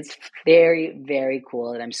 It's very, very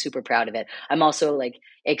cool, and I'm super proud of it. I'm also like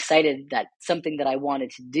excited that something that I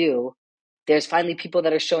wanted to do, there's finally people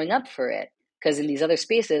that are showing up for it. Because in these other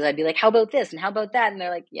spaces, I'd be like, how about this? And how about that? And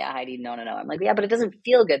they're like, yeah, Heidi, no, no, no. I'm like, yeah, but it doesn't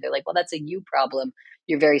feel good. They're like, well, that's a you problem.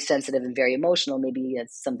 You're very sensitive and very emotional. Maybe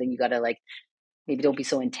it's something you got to like, maybe don't be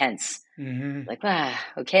so intense. Like,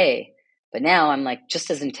 okay. But now I'm like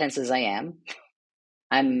just as intense as I am.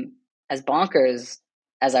 I'm as bonkers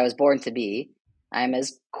as I was born to be. I'm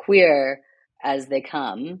as queer as they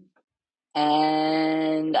come,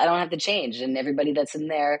 and I don't have to change. And everybody that's in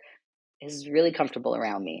there is really comfortable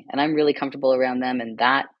around me, and I'm really comfortable around them, and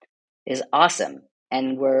that is awesome.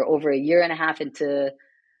 And we're over a year and a half into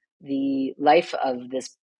the life of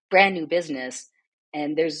this brand new business,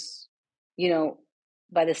 and there's, you know,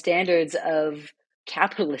 by the standards of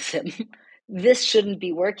capitalism, this shouldn't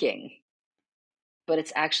be working, but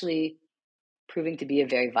it's actually proving to be a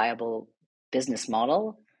very viable business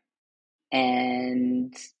model.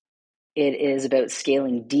 And it is about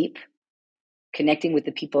scaling deep, connecting with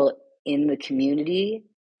the people in the community,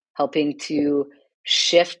 helping to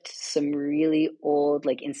shift some really old,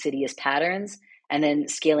 like insidious patterns, and then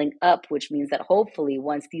scaling up, which means that hopefully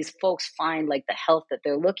once these folks find like the health that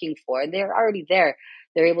they're looking for, and they're already there,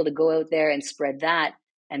 they're able to go out there and spread that.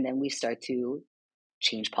 And then we start to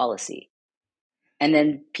change policy. And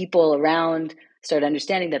then people around start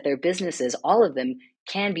understanding that their businesses, all of them,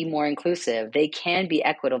 can be more inclusive, they can be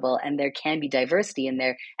equitable, and there can be diversity in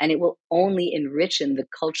there, and it will only enrich in the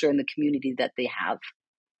culture and the community that they have.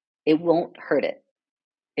 It won't hurt it.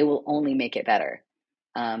 It will only make it better.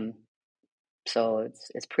 Um, so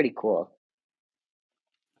it's pretty cool.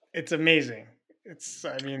 It's amazing. It's,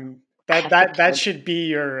 I mean, I that have to that plug. should be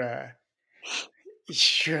your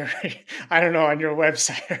I don't know, on your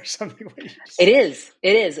website or something. What you It just, is.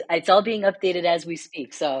 It is. It's all being updated as we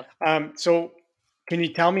speak. So so can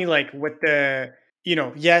you tell me like what the,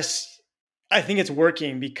 yes, I think it's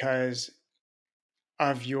working because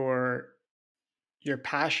of your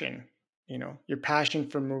passion, your passion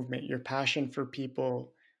for movement, your passion for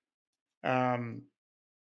people, um,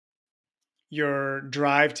 your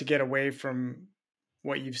drive to get away from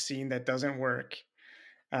what you've seen that doesn't work.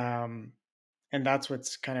 Um, and that's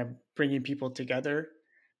what's kind of bringing people together.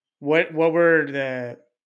 What were the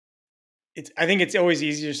it's I think it's always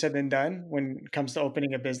easier said than done when it comes to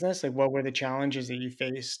opening a business. Like what were the challenges that you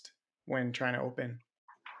faced when trying to open?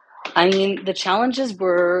 I mean, the challenges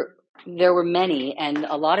were, there were many, and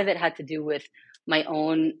a lot of it had to do with my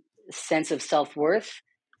own sense of self-worth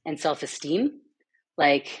and self-esteem.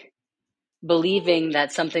 Like believing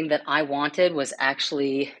that something that I wanted was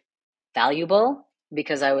actually valuable,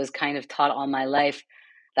 because I was kind of taught all my life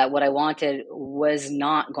that what I wanted was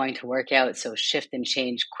not going to work out. So shift and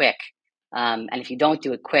change quick. And if you don't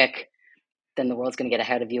do it quick, then the world's going to get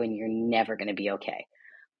ahead of you and you're never going to be okay.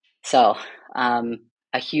 So,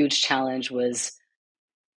 a huge challenge was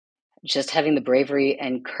just having the bravery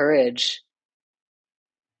and courage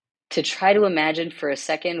to try to imagine for a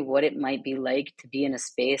second what it might be like to be in a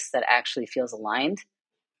space that actually feels aligned.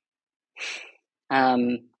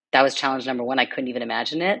 That was challenge number one. I couldn't even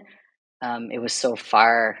imagine it. It was so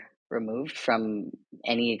far removed from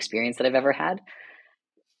any experience that I've ever had.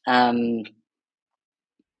 Um,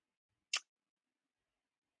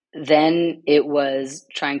 then it was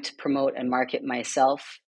trying to promote and market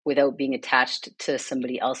myself without being attached to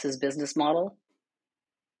somebody else's business model.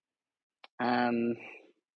 Um,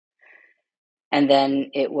 and then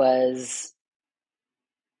it was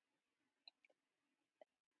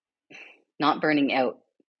not burning out,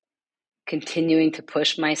 continuing to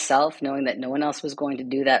push myself, knowing that no one else was going to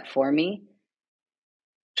do that for me,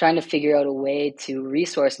 trying to figure out a way to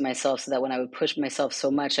resource myself so that when I would push myself so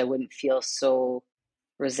much, I wouldn't feel so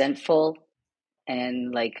resentful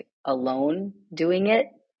and like alone doing it.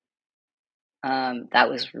 That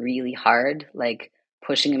was really hard, like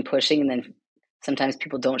pushing and pushing, and then sometimes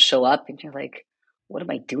people don't show up, and you're like, what am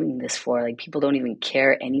I doing this for? Like, people don't even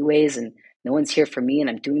care anyways, and no one's here for me, and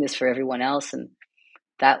I'm doing this for everyone else. And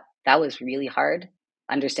that was really hard,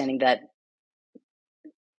 understanding that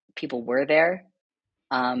people were there.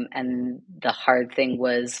 And the hard thing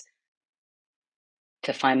was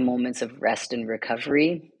to find moments of rest and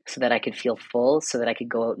recovery so that I could feel full, so that I could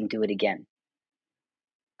go out and do it again.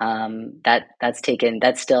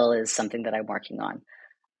 That still is something that I'm working on.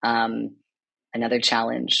 Um, Another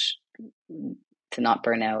challenge to not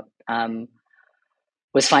burn out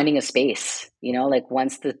was finding a space. Like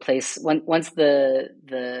once the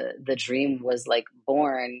dream was like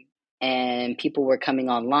born, and people were coming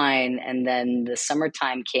online, and then the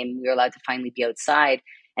summertime came, we were allowed to finally be outside,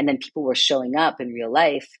 and then people were showing up in real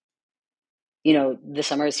life. The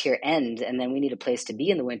summers here end, and then we need a place to be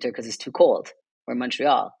in the winter because it's too cold. We're in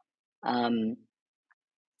Montreal. Um,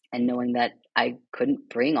 and knowing that I couldn't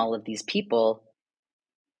bring all of these people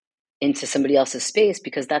into somebody else's space,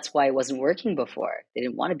 because that's why it wasn't working before. They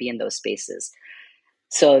didn't want to be in those spaces.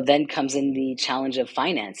 So then comes in the challenge of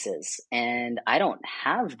finances, and I don't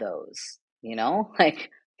have those, like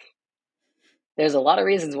there's a lot of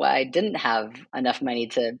reasons why I didn't have enough money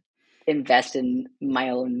to invest in my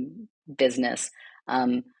own business.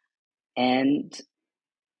 And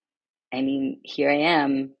I mean, here I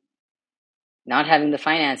am not having the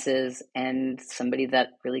finances, and somebody that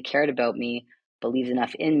really cared about me, believed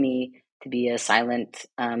enough in me to be a silent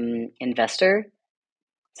investor,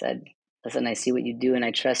 said, listen, I see what you do and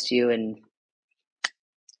I trust you, and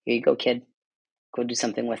here you go, kid, go do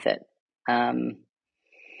something with it.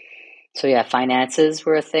 So yeah, finances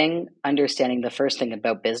were a thing. Understanding the first thing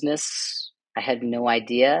about business, I had no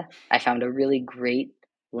idea. I found a really great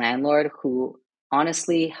landlord who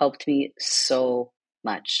honestly helped me so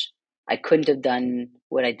much. I couldn't have done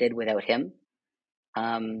what I did without him.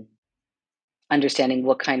 Um, Understanding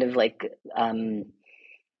what kind of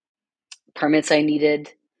permits I needed,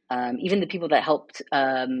 even the people that helped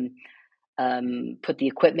put the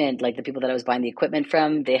equipment, like the people that I was buying the equipment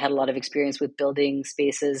from, they had a lot of experience with building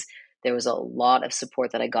spaces. There was a lot of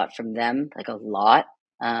support that I got from them, like a lot.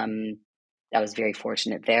 I was very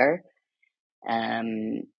fortunate there.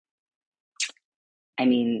 Um, I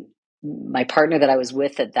mean, my partner that I was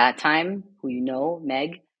with at that time, who you know,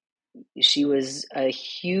 Meg, she was a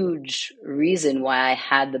huge reason why I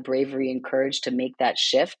had the bravery and courage to make that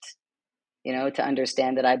shift, to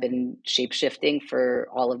understand that I've been shape shifting for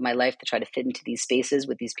all of my life to try to fit into these spaces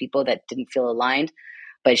with these people that didn't feel aligned.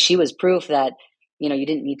 But she was proof that, you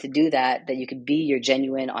didn't need to do that, that you could be your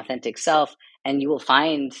genuine, authentic self, and you will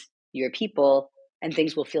find your people and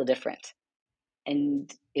things will feel different. And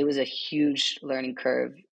it was a huge learning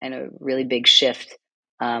curve and a really big shift.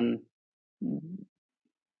 Um,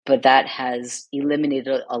 but that has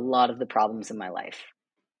eliminated a lot of the problems in my life.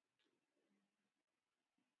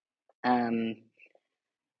 Um,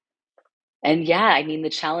 and yeah, I mean, the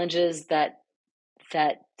challenges that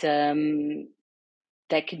that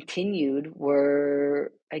continued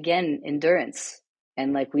were, again, endurance.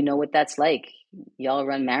 And like, we know what that's like. Y'all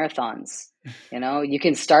run marathons. You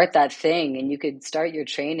can start that thing and you could start your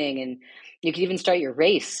training and you could even start your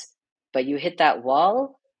race, but you hit that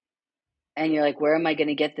wall and you're like, where am I going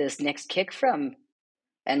to get this next kick from?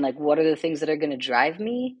 And like, what are the things that are going to drive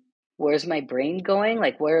me? Where's my brain going?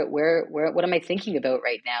 Like, what am I thinking about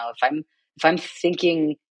right now? If I'm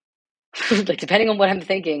thinking, like, depending on what I'm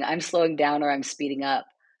thinking, I'm slowing down or I'm speeding up,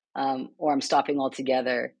 or I'm stopping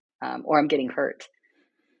altogether, or I'm getting hurt.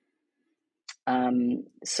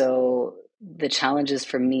 So the challenges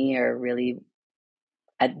for me are really,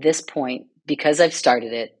 at this point, because I've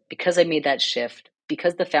started it, because I made that shift,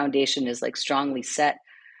 because the foundation is like strongly set,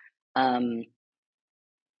 and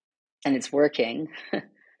it's working.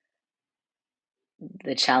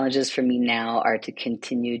 The challenges for me now are to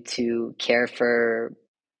continue to care for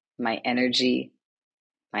my energy,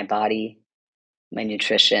 my body, my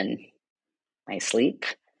nutrition, my sleep,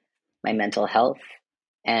 my mental health,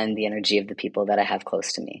 and the energy of the people that I have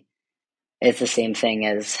close to me. It's the same thing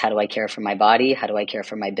as, how do I care for my body? How do I care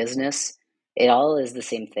for my business? It all is the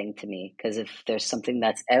same thing to me, because if there's something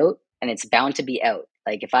that's out, and it's bound to be out,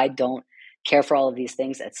 like if I don't care for all of these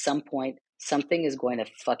things, at some point, something is going to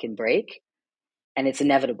fucking break, and it's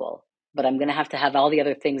inevitable. But I'm going to have all the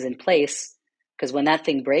other things in place, because when that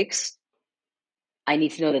thing breaks, I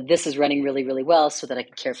need to know that this is running really, really well so that I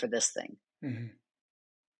can care for this thing. Mm-hmm.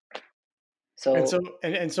 And so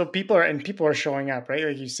So, people are showing up, right?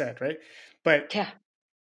 Like you said, right? But yeah.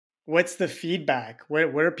 what's the feedback? What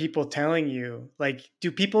are people telling you? Like,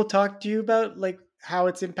 do people talk to you about like how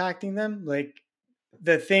it's impacting them? Like,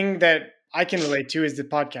 the thing that I can relate to is the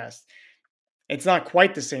podcast. It's not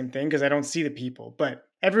quite the same thing because I don't see the people, but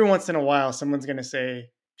every once in a while, someone's going to say,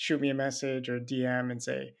 shoot me a message or DM and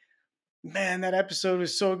say, man, that episode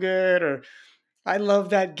was so good, or I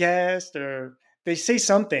love that guest, or they say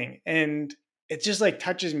something. And it just like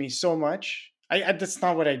touches me so much. That's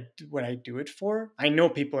not what I do it for. I know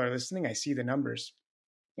people are listening. I see the numbers,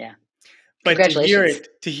 Yeah. but Congratulations,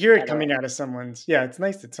 to hear by it the way. coming out of someone's, yeah, it's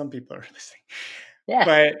nice that some people are listening.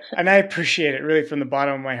 Yeah. And I appreciate it really from the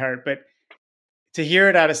bottom of my heart. But to hear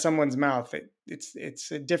it out of someone's mouth,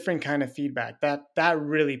 it's a different kind of feedback that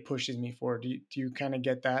really pushes me forward. Do you kind of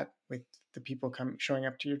get that with the people showing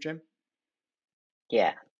up to your gym?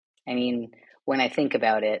 Yeah. I mean, when I think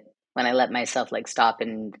about it, when I let myself like stop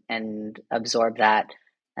and absorb that,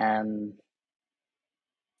 um,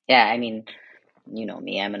 yeah, I mean, you know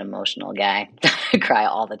me, I'm an emotional guy. I cry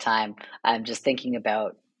all the time. I'm just thinking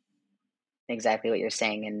about exactly what you're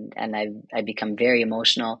saying, and I become very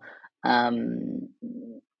emotional. Um,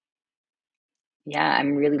 yeah,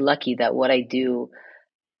 I'm really lucky that what I do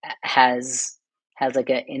has has like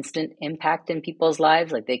an instant impact in people's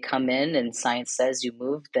lives. Like, they come in and science says you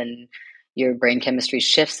move, then your brain chemistry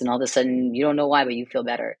shifts, and all of a sudden you don't know why, but you feel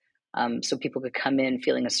better. So people could come in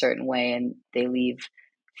feeling a certain way and they leave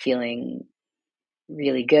feeling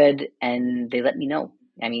really good, and they let me know.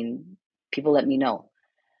 I mean, people let me know.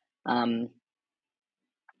 Um,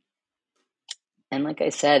 and like I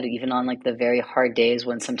said, even on like the very hard days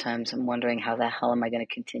when sometimes I'm wondering how the hell am I going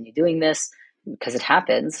to continue doing this, because it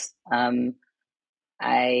happens.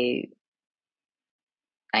 I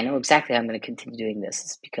I know exactly how I'm going to continue doing this.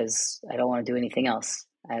 It's because I don't want to do anything else.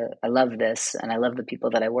 I love this, and I love the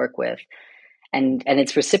people that I work with, and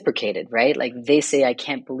it's reciprocated, right? Like they say, I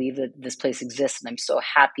can't believe that this place exists, and I'm so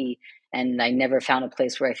happy, and I never found a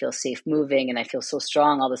place where I feel safe moving, and I feel so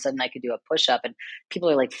strong. All of a sudden, I could do a push up, and people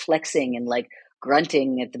are like flexing and like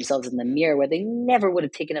grunting at themselves in the mirror where they never would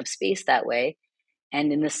have taken up space that way.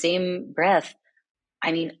 And in the same breath,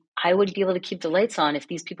 I mean, I wouldn't be able to keep the lights on if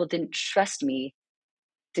these people didn't trust me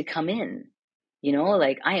to come in.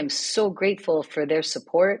 Like I am so grateful for their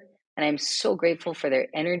support, and I'm so grateful for their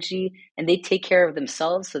energy, and they take care of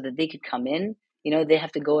themselves so that they could come in. They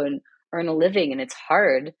have to go and earn a living, and it's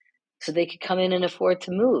hard, so they could come in and afford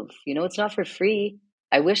to move. It's not for free.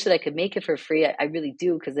 I wish that I could make it for free. I really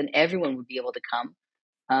do, because then everyone would be able to come.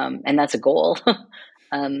 And that's a goal.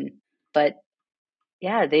 um, but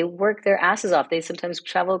yeah, they work their asses off. They sometimes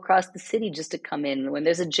travel across the city just to come in. When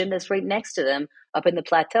there's a gym that's right next to them up in the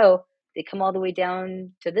plateau, they come all the way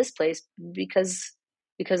down to this place because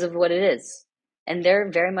of what it is. And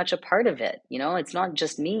they're very much a part of it. It's not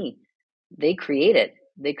just me. They create it.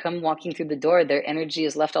 They come walking through the door, their energy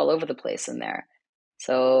is left all over the place in there.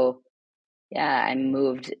 So yeah, I'm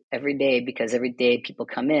moved every day, because every day people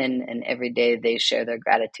come in and every day they share their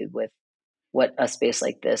gratitude with what a space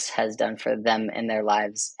like this has done for them in their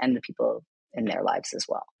lives and the people in their lives as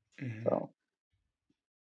well. Mhm. So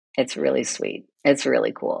it's really sweet. It's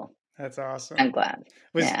really cool. That's I'm awesome. glad.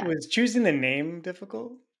 Was Yeah. was choosing the name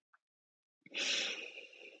difficult?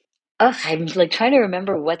 Oh, I'm like trying to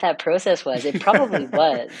remember what that process was. It probably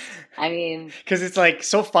was. I mean, Because it's like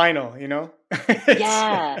so final, It's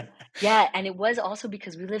yeah. Yeah. And it was also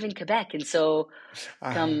because we live in Quebec. And so,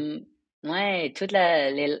 uh, comme, ouais, toute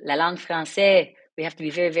la langue française, we have to be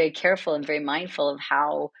very, very careful and very mindful of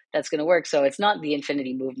how that's going to work. So it's not the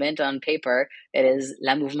infinity movement on paper, it is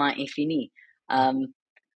la mouvement infini.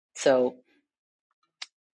 So,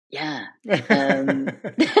 yeah. Um,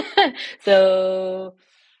 so,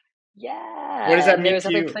 what does yeah. that And there mean was to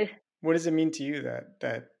other you? place. What does it mean to you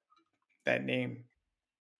that name?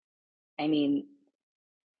 I mean,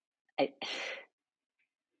 I,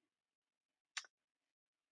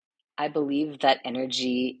 I believe that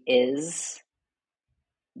energy is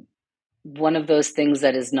one of those things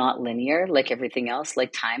that is not linear, like everything else,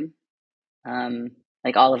 like time. Um,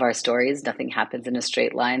 like all of our stories, nothing happens in a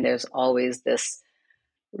straight line. There's always this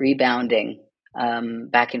rebounding,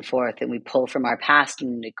 back and forth, and we pull from our past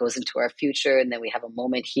and it goes into our future, and then we have a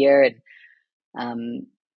moment here. And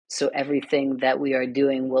so everything that we are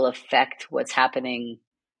doing will affect what's happening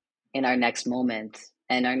in our next moment.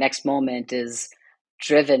 And our next moment is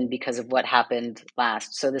driven because of what happened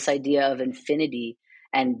last. So, this idea of infinity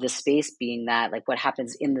and the space being that, like what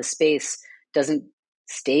happens in the space doesn't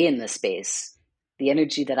stay in the space. The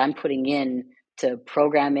energy that I'm putting in to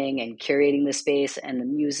programming and curating the space and the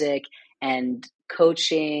music and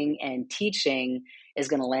coaching and teaching is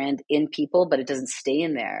going to land in people, but it doesn't stay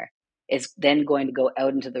in there. It's then going to go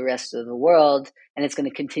out into the rest of the world, and it's going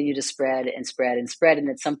to continue to spread and spread and spread. And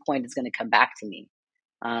at some point, it's going to come back to me,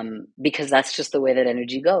 because that's just the way that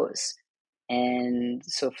energy goes. And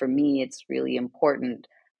so for me, it's really important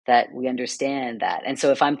that we understand that. And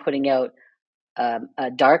so if I'm putting out a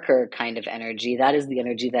darker kind of energy, that is the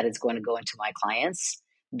energy that is going to go into my clients.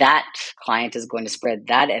 That client is going to spread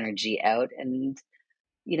that energy out. And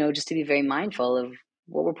just to be very mindful of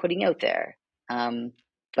what we're putting out there.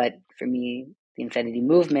 But for me, the infinity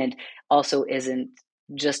movement also isn't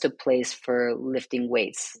just a place for lifting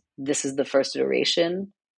weights. This is the first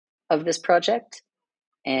iteration of this project,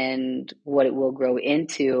 and what it will grow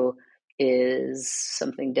into is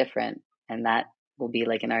something different, and that will be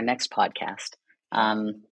like in our next podcast. Yeah.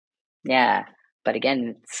 Yeah, but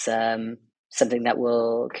again, it's something that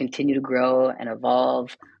will continue to grow and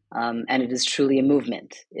evolve, and it is truly a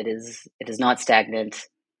movement. It is not stagnant.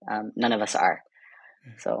 None of us are.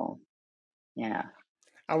 So yeah.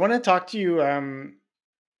 I want to talk to you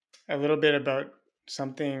a little bit about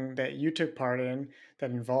something that you took part in that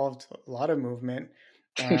involved a lot of movement.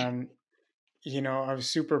 Um, I was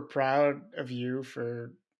super proud of you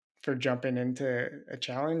for jumping into a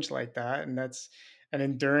challenge like that, and that's an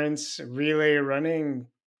endurance relay running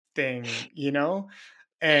thing, Yeah.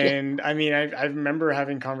 And I mean, I remember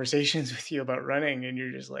having conversations with you about running, and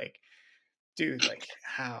you're just like, dude, like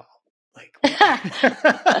how? Like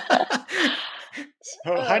what?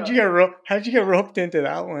 So how'd you get roped into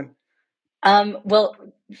that one? Well,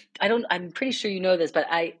 I'm pretty sure you know this, but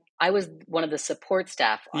I was one of the support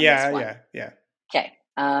staff on this Yeah, one. yeah, yeah.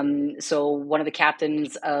 Okay. So one of the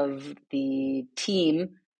captains of the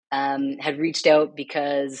team had reached out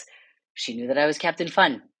because she knew that I was Captain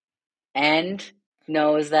Fun and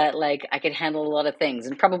knows that like I could handle a lot of things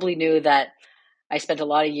and probably knew that I spent a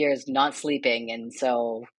lot of years not sleeping. And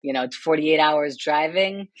so, 48 hours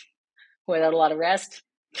driving without a lot of rest,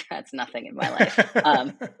 that's nothing in my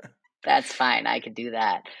life. That's fine. I could do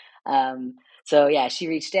that. Um, so yeah, she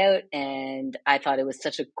reached out and I thought it was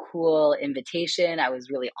such a cool invitation. I was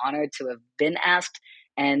really honored to have been asked.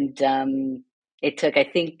 And it took, I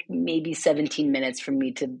think, maybe 17 minutes for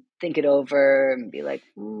me to think it over and be like,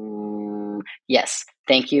 yes,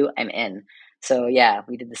 thank you. I'm in. So yeah,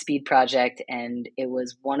 we did the speed project and it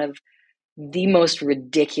was one of the most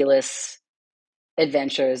ridiculous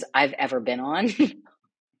adventures I've ever been on.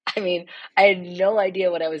 I mean, I had no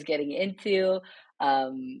idea what I was getting into.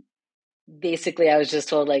 Um, Basically, I was just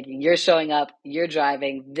told, like, you're showing up, you're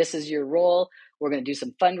driving, this is your role. We're going to do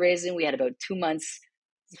some fundraising. We had about 2 months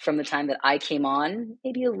from the time that I came on,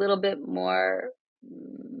 maybe a little bit more.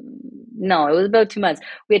 No, it was about 2 months.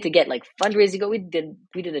 We had to get like fundraising go. We did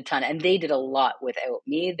a ton, and they did a lot without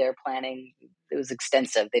me. Their planning, it was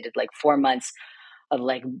extensive. They did like 4 months of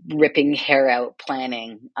like ripping hair out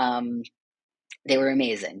planning. They were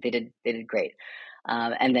amazing. They did great.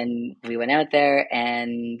 And then we went out there,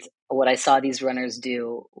 and what I saw these runners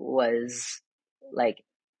do was like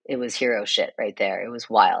it was hero shit right there. It was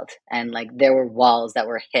wild, and like there were walls that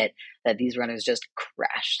were hit that these runners just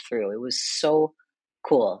crashed through. It was so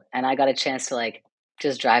cool, and I got a chance to like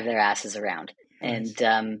just drive their asses around, Nice.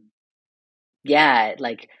 and yeah,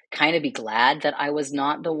 like kind of be glad that I was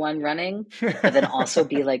not the one running, but then also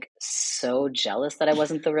be like so jealous that I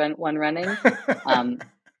wasn't the one running. Um,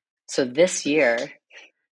 so this year,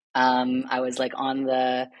 I was like on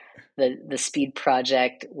the Speed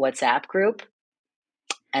Project WhatsApp group,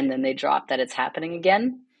 and then they dropped that it's happening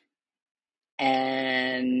again,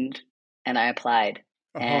 and I applied,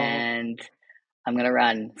 Oh, and I'm gonna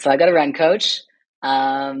run. So I got a run coach.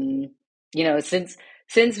 Um,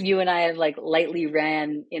 since you and I have like lightly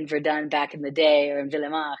ran in Verdun back in the day or in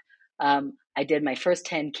Villemar, I did my first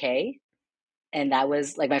 10K, and that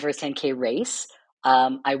was like my first 10K race.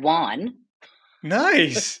 I won.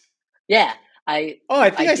 nice. Yeah, I Oh, I I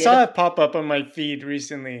think I did saw it pop up on my feed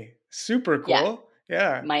recently. Super yeah, cool.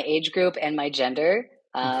 Yeah. my age group and my gender.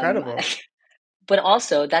 Incredible. But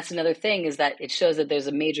also that's another thing is that it shows that there's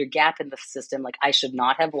a major gap in the system. Like I should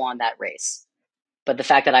not have won that race. But the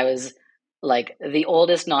fact that I was like the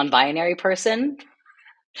oldest non-binary person,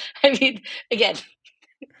 I mean, again,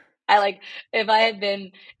 I like if I had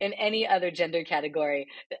been in any other gender category,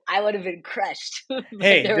 I would have been crushed. But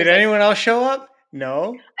Hey, there did was like anyone else show up?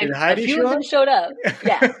 No. Did a Heidi few of show them up? showed up.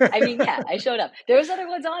 Yeah, I mean, yeah, I showed up. There was other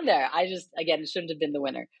ones on there. I just again shouldn't have been the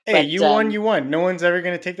winner. Hey, But you won, you won. No one's ever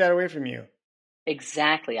going to take that away from you.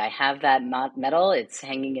 exactly, I have that medal. It's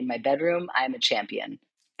hanging in my bedroom. I'm a champion.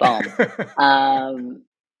 Boom. Um,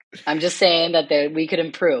 I'm just saying that we could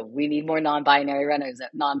improve. We need more non-binary runners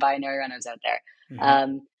out there.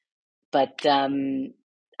 Hmm. But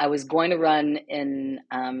I was going to run in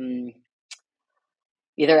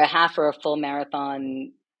either a half or a full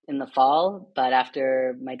marathon in the fall. But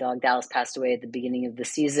after my dog Dallas passed away at the beginning of the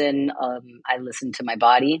season, I listened to my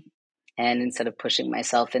body, and instead of pushing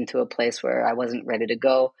myself into a place where I wasn't ready to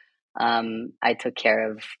go, I took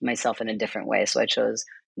care of myself in a different way. So I chose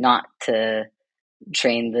not to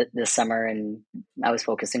train this summer, and I was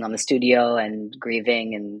focusing on the studio and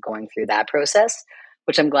grieving and going through that process,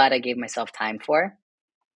 which I'm glad I gave myself time for.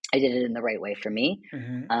 I did it in the right way for me.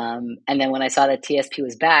 Hmm. And then when I saw that TSP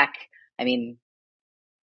was back, I mean,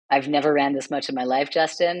 I've never ran this much in my life,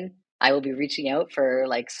 Justin. I will be reaching out for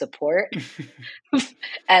like support, and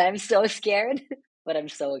I'm so scared, but I'm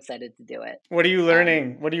so excited to do it. What are you Um,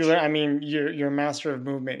 learning? What do you learn? I mean, you're a master of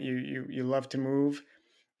movement. You love to move.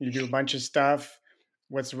 You do a bunch of stuff.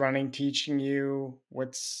 What's running teaching you?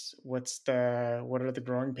 What are the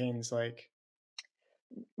growing pains like?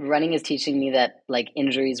 Running is teaching me that like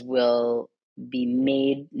injuries will be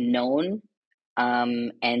made known,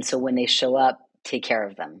 and so when they show up, take care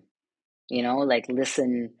of them. Like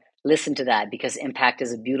listen to that, because impact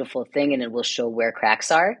is a beautiful thing and it will show where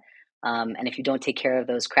cracks are. And if you don't take care of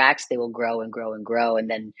those cracks, they will grow and grow and grow, and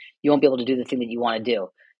then you won't be able to do the thing that you want to do.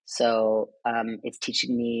 So it's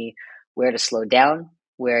teaching me where to slow down,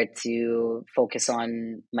 where to focus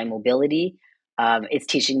on my mobility. It's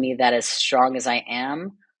teaching me that as strong as I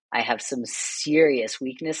am, I have some serious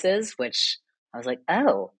weaknesses, which I was like,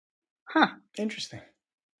 oh, huh. Interesting.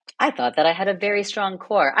 I thought that I had a very strong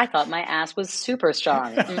core. I thought my ass was super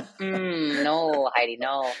strong. No, Heidi,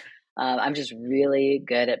 no. I'm just really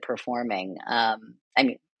good at performing. I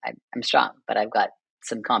mean, I'm strong, but I've got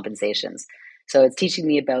some compensations. So it's teaching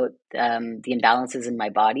me about the imbalances in my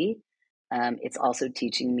body. It's also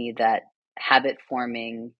teaching me that habit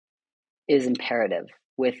forming is imperative.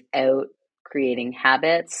 Without creating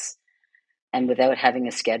habits and without having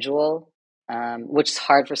a schedule, which is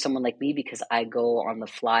hard for someone like me because I go on the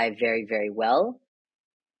fly very, very well.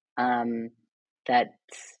 That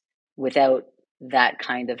without that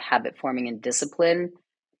kind of habit forming and discipline,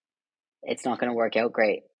 it's not going to work out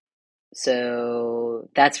great. So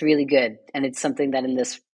that's really good, and it's something that in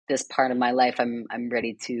this part of my life, I'm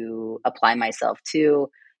ready to apply myself to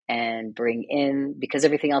and bring in, because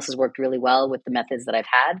everything else has worked really well with the methods that I've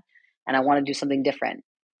had, and I want to do something different.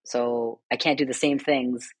 So I can't do the same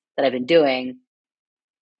things that I've been doing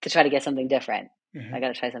to try to get something different. Mm-hmm. I got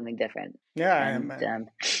to try something different. Yeah, And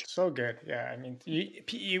so good. Yeah, I mean,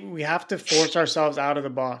 we have to force ourselves out of the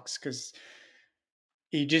box, because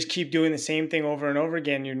you just keep doing the same thing over and over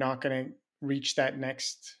again, you're not going to reach that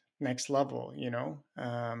next level, you know.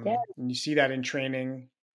 yeah, And you see that in training,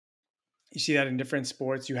 you see that in different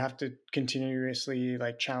sports. You have to continuously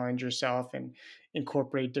like challenge yourself and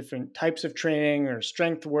incorporate different types of training or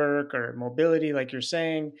strength work or mobility, like you're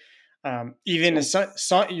saying. Even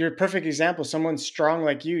so, your perfect example, someone strong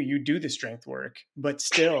like you do the strength work, but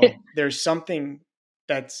still there's something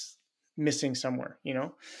that's missing somewhere, you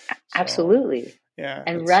know. So absolutely. yeah,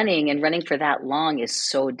 And it's running for that long is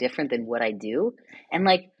so different than what I do. And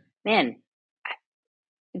like, man,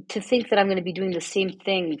 to think that I'm going to be doing the same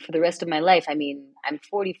thing for the rest of my life. I mean, I'm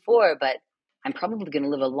 44, but I'm probably going to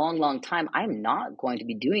live a long, long time. I'm not going to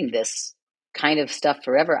be doing this kind of stuff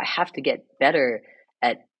forever. I have to get better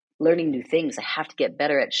at learning new things. I have to get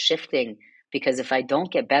better at shifting, because if I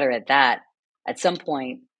don't get better at that, at some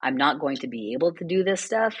point, I'm not going to be able to do this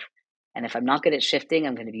stuff. And if I'm not good at shifting,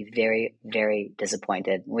 I'm going to be very, very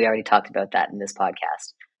disappointed. We already talked about that in this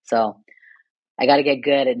podcast. So I got to get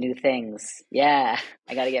good at new things. Yeah,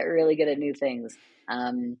 I got to get really good at new things.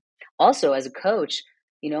 Um, Also, as a coach,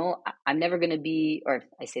 I'm never going to be, or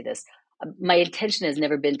I say this, my intention has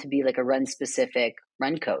never been to be like a run specific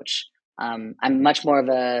run coach. I'm much more of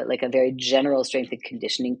a very general strength and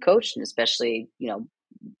conditioning coach, and especially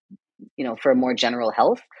for a more general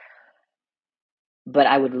health. But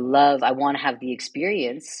I want to have the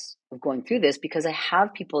experience of going through this, because I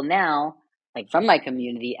have people now, like from my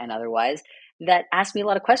community and otherwise, that ask me a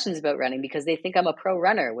lot of questions about running because they think I'm a pro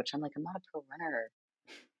runner, which I'm like, I'm not a pro runner.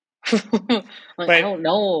 Like, I but don't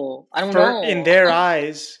know. I don't for in know. their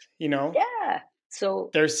eyes, you know, Yeah. So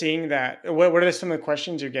they're seeing that. What are some of the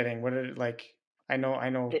questions you're getting? What are like? I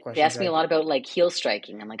know they questions ask me a I lot get. about like heel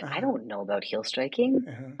striking. I'm like, I Uh-huh, don't know about heel striking.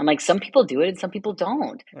 uh-huh, I'm like, some people do it and some people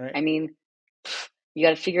don't. right. I mean, you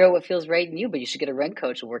got to figure out what feels right in you, but you should get a run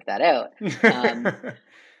coach to work that out. Um,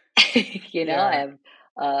 I Yeah.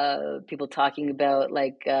 have people talking about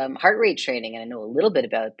like heart rate training, and I know a little bit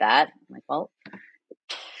about that. I'm like, well,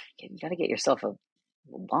 you got to get yourself a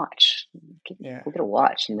watch. Yeah. Go get a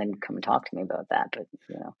watch, and then come and talk to me about that. But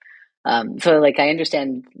so like I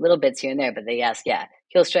understand little bits here and there, but they ask, yeah,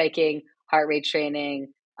 heel striking, heart rate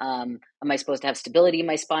training. Am I supposed to have stability in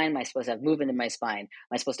my spine? Am I supposed to have movement in my spine?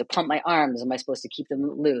 Am I supposed to pump my arms? Am I supposed to keep them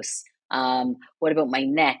loose? What about my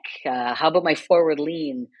neck? How about my forward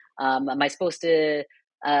lean? Am I supposed to?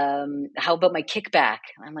 How about my kickback?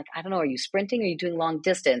 I'm like, I don't know. Are you sprinting? Are you doing long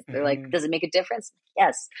distance? They're like, Hmm. does it make a difference?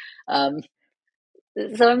 Yes. Um,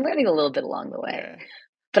 so I'm learning a little bit along the way, Yeah.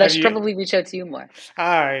 but I Have should you? probably reach out to you more.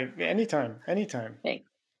 Anytime, anytime. Thanks.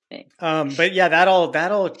 Thanks. But yeah, that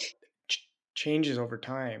all changes over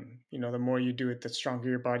time. You know, the more you do it, the stronger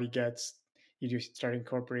your body gets. You do start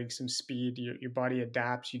incorporating some speed. Your body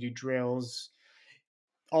adapts. You do drills.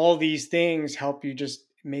 All these things help you, just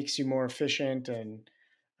makes you more efficient. And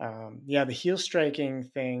yeah, the heel striking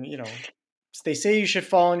thing, they say you should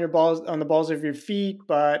fall on the balls of your feet,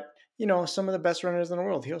 but some of the best runners in the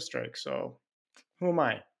world heel strike. So who am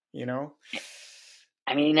I, you know?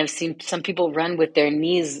 I mean, I've seen some people run with their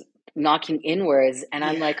knees knocking inwards, and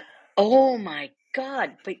I'm Yeah. like, oh my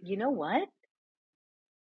God. But you know what?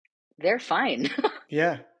 They're fine.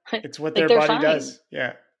 Yeah, it's what Like, their they're body fine. does.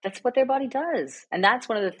 Yeah. That's what their body does. And that's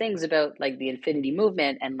one of the things about like the infinity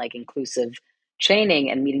movement and like inclusive training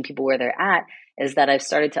and meeting people where they're at, is that I've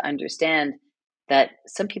started to understand that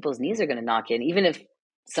some people's knees are going to knock in. Even if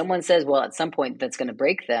someone says, well, at some point that's going to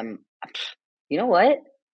break them, you know what?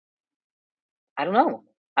 I don't know.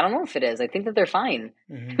 I don't know if it is. I think that they're fine.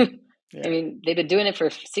 Hmm. I Yeah. mean, they've been doing it for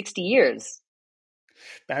 60 years.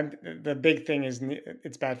 The big thing is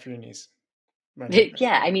it's bad for your knees running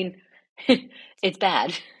Yeah, faster. I mean, it's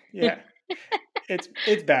bad. Yeah, it's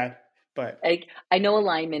bad, but I know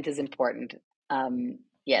alignment is important.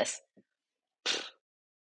 Yes,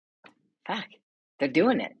 fuck, they're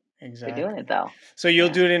doing it. They're doing it exactly. though. So you'll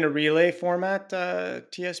Yeah, do it in a relay format,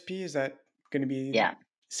 TSP? Is that going to be yeah,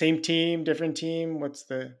 same team, different team? What's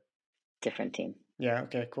the different team. Yeah,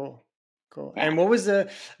 okay, cool. Cool. Yeah. And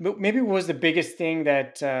maybe what was the biggest thing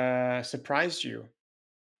that surprised you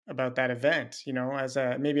about that event, as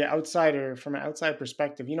a maybe an outsider from an outside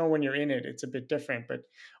perspective? When you're in it, it's a bit different, but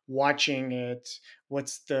watching it,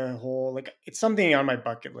 what's the whole like it's something on my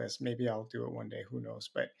bucket list. Maybe I'll do it one day, who knows?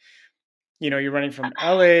 But you're running from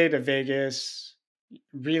LA to Vegas,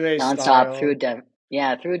 relay Nonstop through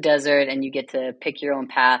style. through a desert, and you get to pick your own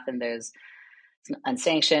path, and there's it's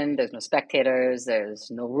unsanctioned, there's no spectators, there's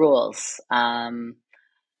no rules.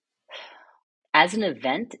 As an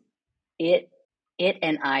event, it it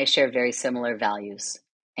and I share very similar values.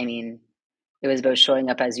 I mean, it was about showing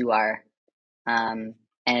up as you are, um,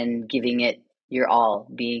 and giving it your all,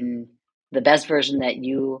 being the best version that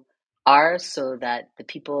you are, so that the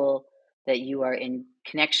people that you are in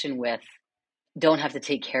connection with don't have to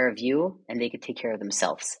take care of you, and they could take care of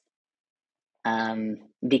themselves.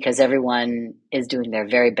 Because everyone is doing their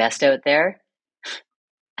very best out there,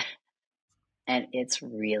 and it's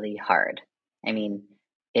really hard. I mean,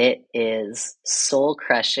 it is soul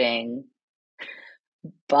crushing,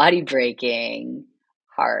 body breaking,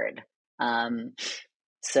 hard. Um,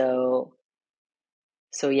 so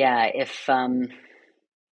so yeah, if I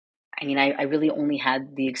mean, I really only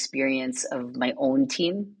had the experience of my own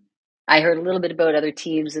team. I heard a little bit about other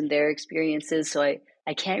teams and their experiences, so I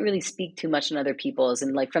can't really speak too much on other people's.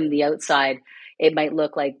 And like from the outside, it might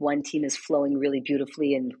look like one team is flowing really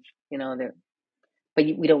beautifully, and they're but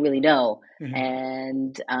we don't really know. Hmm.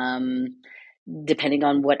 And depending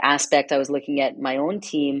on what aspect I was looking at my own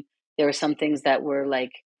team, there were some things that were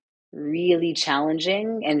like really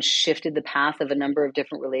challenging and shifted the path of a number of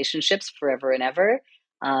different relationships forever and ever.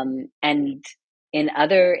 And in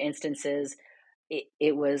other instances,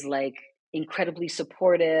 it was like incredibly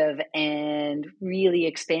supportive and really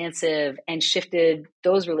expansive and shifted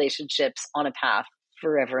those relationships on a path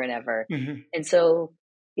forever and ever. Hmm. And so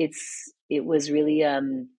it was really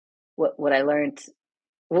what I learned,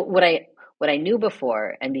 what I knew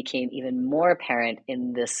before and became even more apparent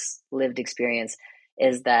in this lived experience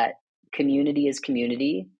is that community is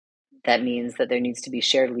community. That means that there needs to be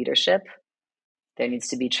shared leadership. There needs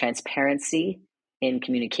to be transparency in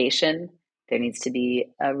communication. There needs to be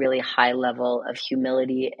a really high level of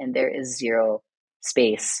humility, and there is zero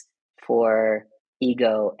space for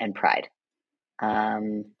ego and pride.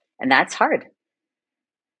 And that's hard,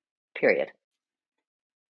 period.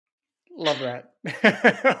 Love that.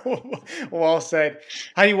 Well said.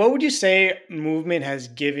 Heidi, what would you say movement has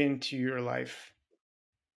given to your life?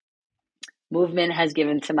 Movement has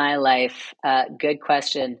given to my life. Good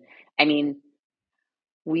question. I mean,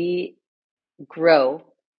 we grow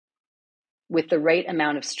with the right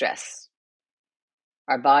amount of stress.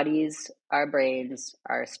 Our bodies, our brains,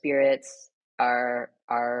 our spirits, our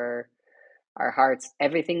hearts,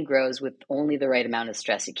 everything grows with only the right amount of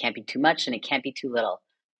stress. It can't be too much and it can't be too little,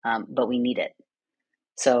 but we need it.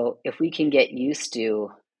 So if we can get used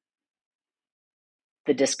to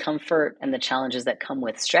the discomfort and the challenges that come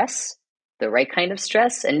with stress, the right kind of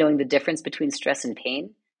stress, and knowing the difference between stress and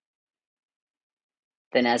pain,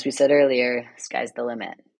 then as we said earlier, sky's the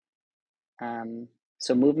limit. Um,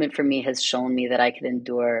 so movement for me has shown me that I can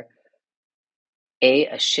endure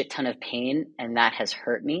a shit ton of pain, and that has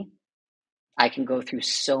hurt me. I can go through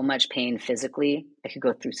so much pain physically. I could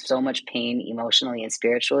go through so much pain emotionally and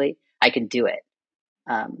spiritually. I can do it.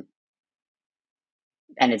 Um,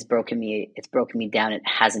 and it's broken me. It's broken me down. It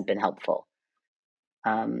hasn't been helpful.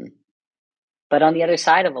 Um, but on the other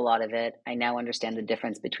side of a lot of it, I now understand the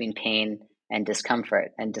difference between pain and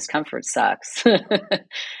discomfort. And discomfort sucks,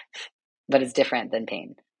 but it's different than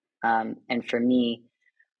pain. And for me,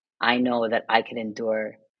 I know that I can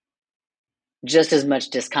endure just as much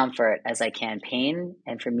discomfort as I can pain.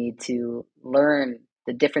 And for me to learn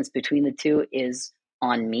the difference between the two is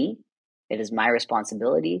on me. It is my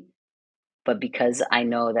responsibility. But because I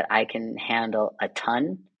know that I can handle a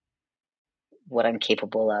ton, what I'm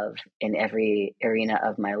capable of in every arena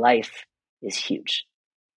of my life is huge.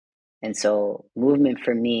 And so, movement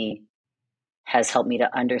for me has helped me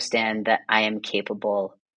to understand that I am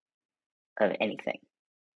capable of anything.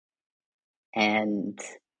 And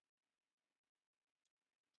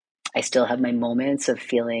I still have my moments of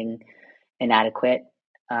feeling inadequate.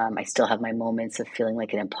 I still have my moments of feeling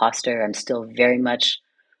like an imposter. I'm still very much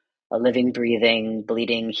a living, breathing,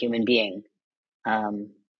 bleeding human being. But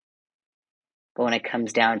when it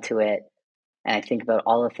comes down to it, and I think about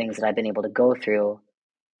all the things that I've been able to go through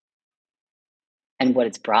and what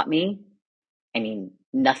it's brought me, I mean,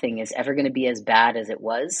 nothing is ever going to be as bad as it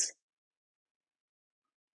was.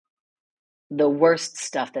 The worst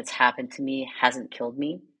stuff that's happened to me hasn't killed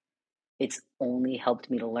me. It's only helped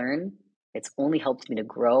me to learn. It's only helped me to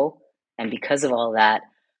grow. And because of all that,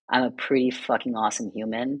 I'm a pretty fucking awesome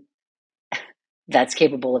human that's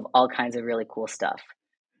capable of all kinds of really cool stuff.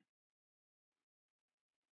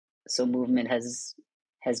 So movement has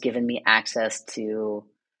given me access to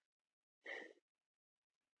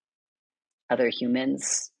other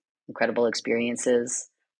humans, incredible experiences,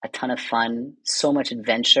 a ton of fun, so much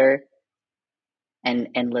adventure, and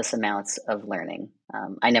endless amounts of learning.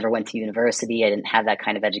 I never went to university. I didn't have that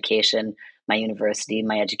kind of education. My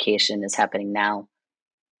education is happening now.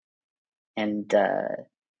 And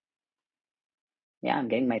yeah, I'm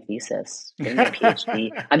getting my thesis, getting my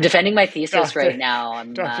PhD. I'm defending my thesis right now.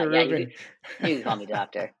 Dr. Yeah, Rubin. you can call me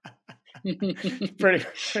doctor. pretty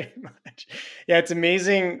much. Yeah, it's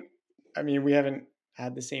amazing. I mean, we haven't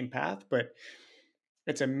had the same path, but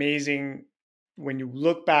it's amazing when you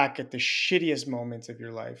look back at the shittiest moments of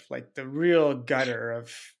your life, like the real gutter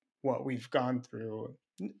of what we've gone through.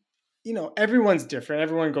 You know, everyone's different.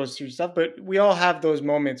 Everyone goes through stuff, but we all have those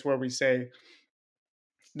moments where we say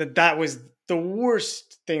that was the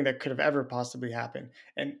worst thing that could have ever possibly happened.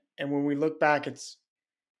 And when we look back, it's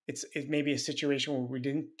maybe a situation where we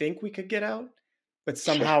didn't think we could get out, but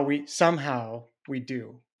somehow we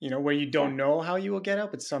do. You know, where you don't know how you will get out,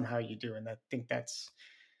 but somehow you do. And I think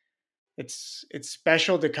it's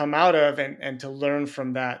special to come out of and to learn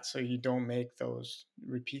from that, so you don't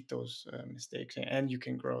repeat those mistakes, and you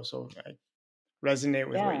can grow. So I resonate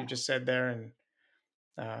with what you just said there,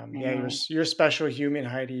 and you're a special human,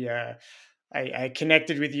 Heidi. I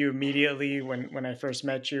connected with you immediately when I first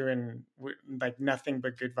met you, and like nothing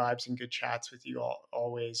but good vibes and good chats with you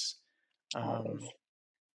always.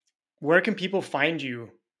 Where can people find you?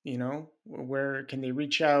 You know, where can they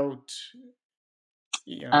reach out?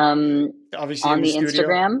 You know, obviously on in the studio.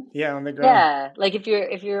 Instagram. Yeah, on the ground. Yeah, like if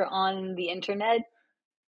you're on the internet,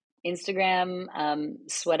 Instagram,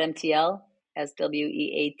 SweatMTL,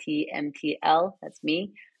 SWEATMTL. That's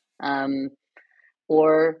me.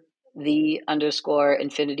 Or the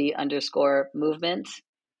 _infinity_movement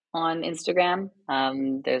on Instagram.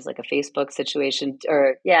 There's like a Facebook situation,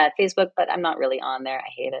 or Facebook, but I'm not really on there. I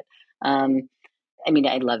hate it. I mean,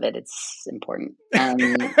 I love it. It's important.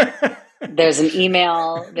 There's an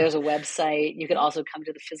email, there's a website. You could also come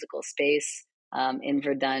to the physical space in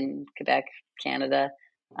Verdun, Quebec, Canada.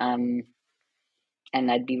 And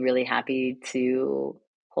I'd be really happy to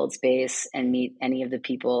hold space and meet any of the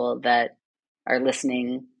people that are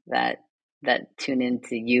listening, that tune in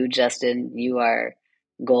to you, Justin. You are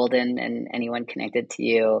golden, and anyone connected to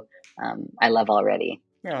you, I love already.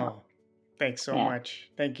 Oh, thanks so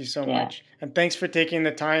much. Thank you so much. And thanks for taking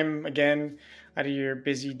the time again out of your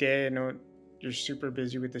busy day. I know you're super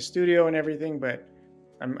busy with the studio and everything, but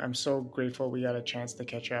I'm so grateful we got a chance to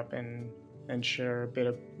catch up and share a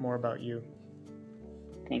bit more about you.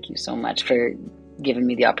 Thank you so much for giving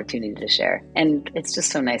me the opportunity to share. And it's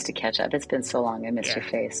just so nice to catch up. It's been so long. I miss your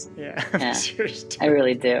face. Yeah. I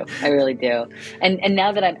really do. And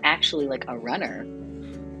now that I'm actually like a runner,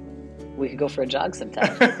 we could go for a jog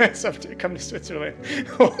sometime. Come to Switzerland.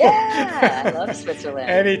 Yeah, I love Switzerland.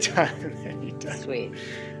 Anytime. Sweet.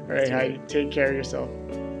 All right, Heidi, take care of yourself.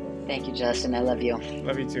 Thank you, Justin. I love you.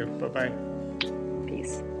 Love you too. Bye-bye.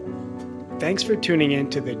 Peace. Thanks for tuning in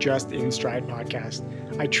to the Just in Stride podcast.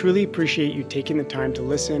 I truly appreciate you taking the time to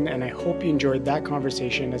listen, and I hope you enjoyed that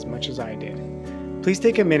conversation as much as I did. Please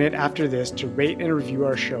take a minute after this to rate and review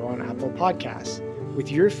our show on Apple Podcasts.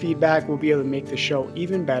 With your feedback, we'll be able to make the show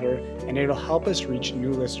even better, and it'll help us reach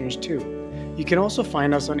new listeners too. You can also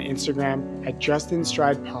find us on Instagram at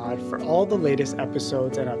JustinStridePod for all the latest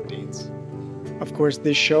episodes and updates. Of course,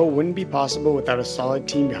 this show wouldn't be possible without a solid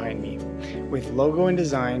team behind me, with logo and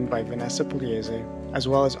design by Vanessa Pugliese, as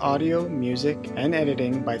well as audio, music, and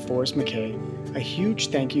editing by Forrest McKay. A huge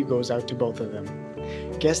thank you goes out to both of them.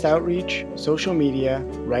 Guest outreach, social media,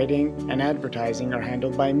 writing, and advertising are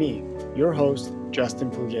handled by me, your host,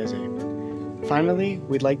 Justin Pugliese. Finally,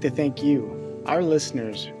 we'd like to thank you, our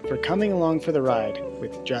listeners, for coming along for the ride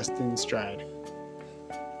with Just in Stride.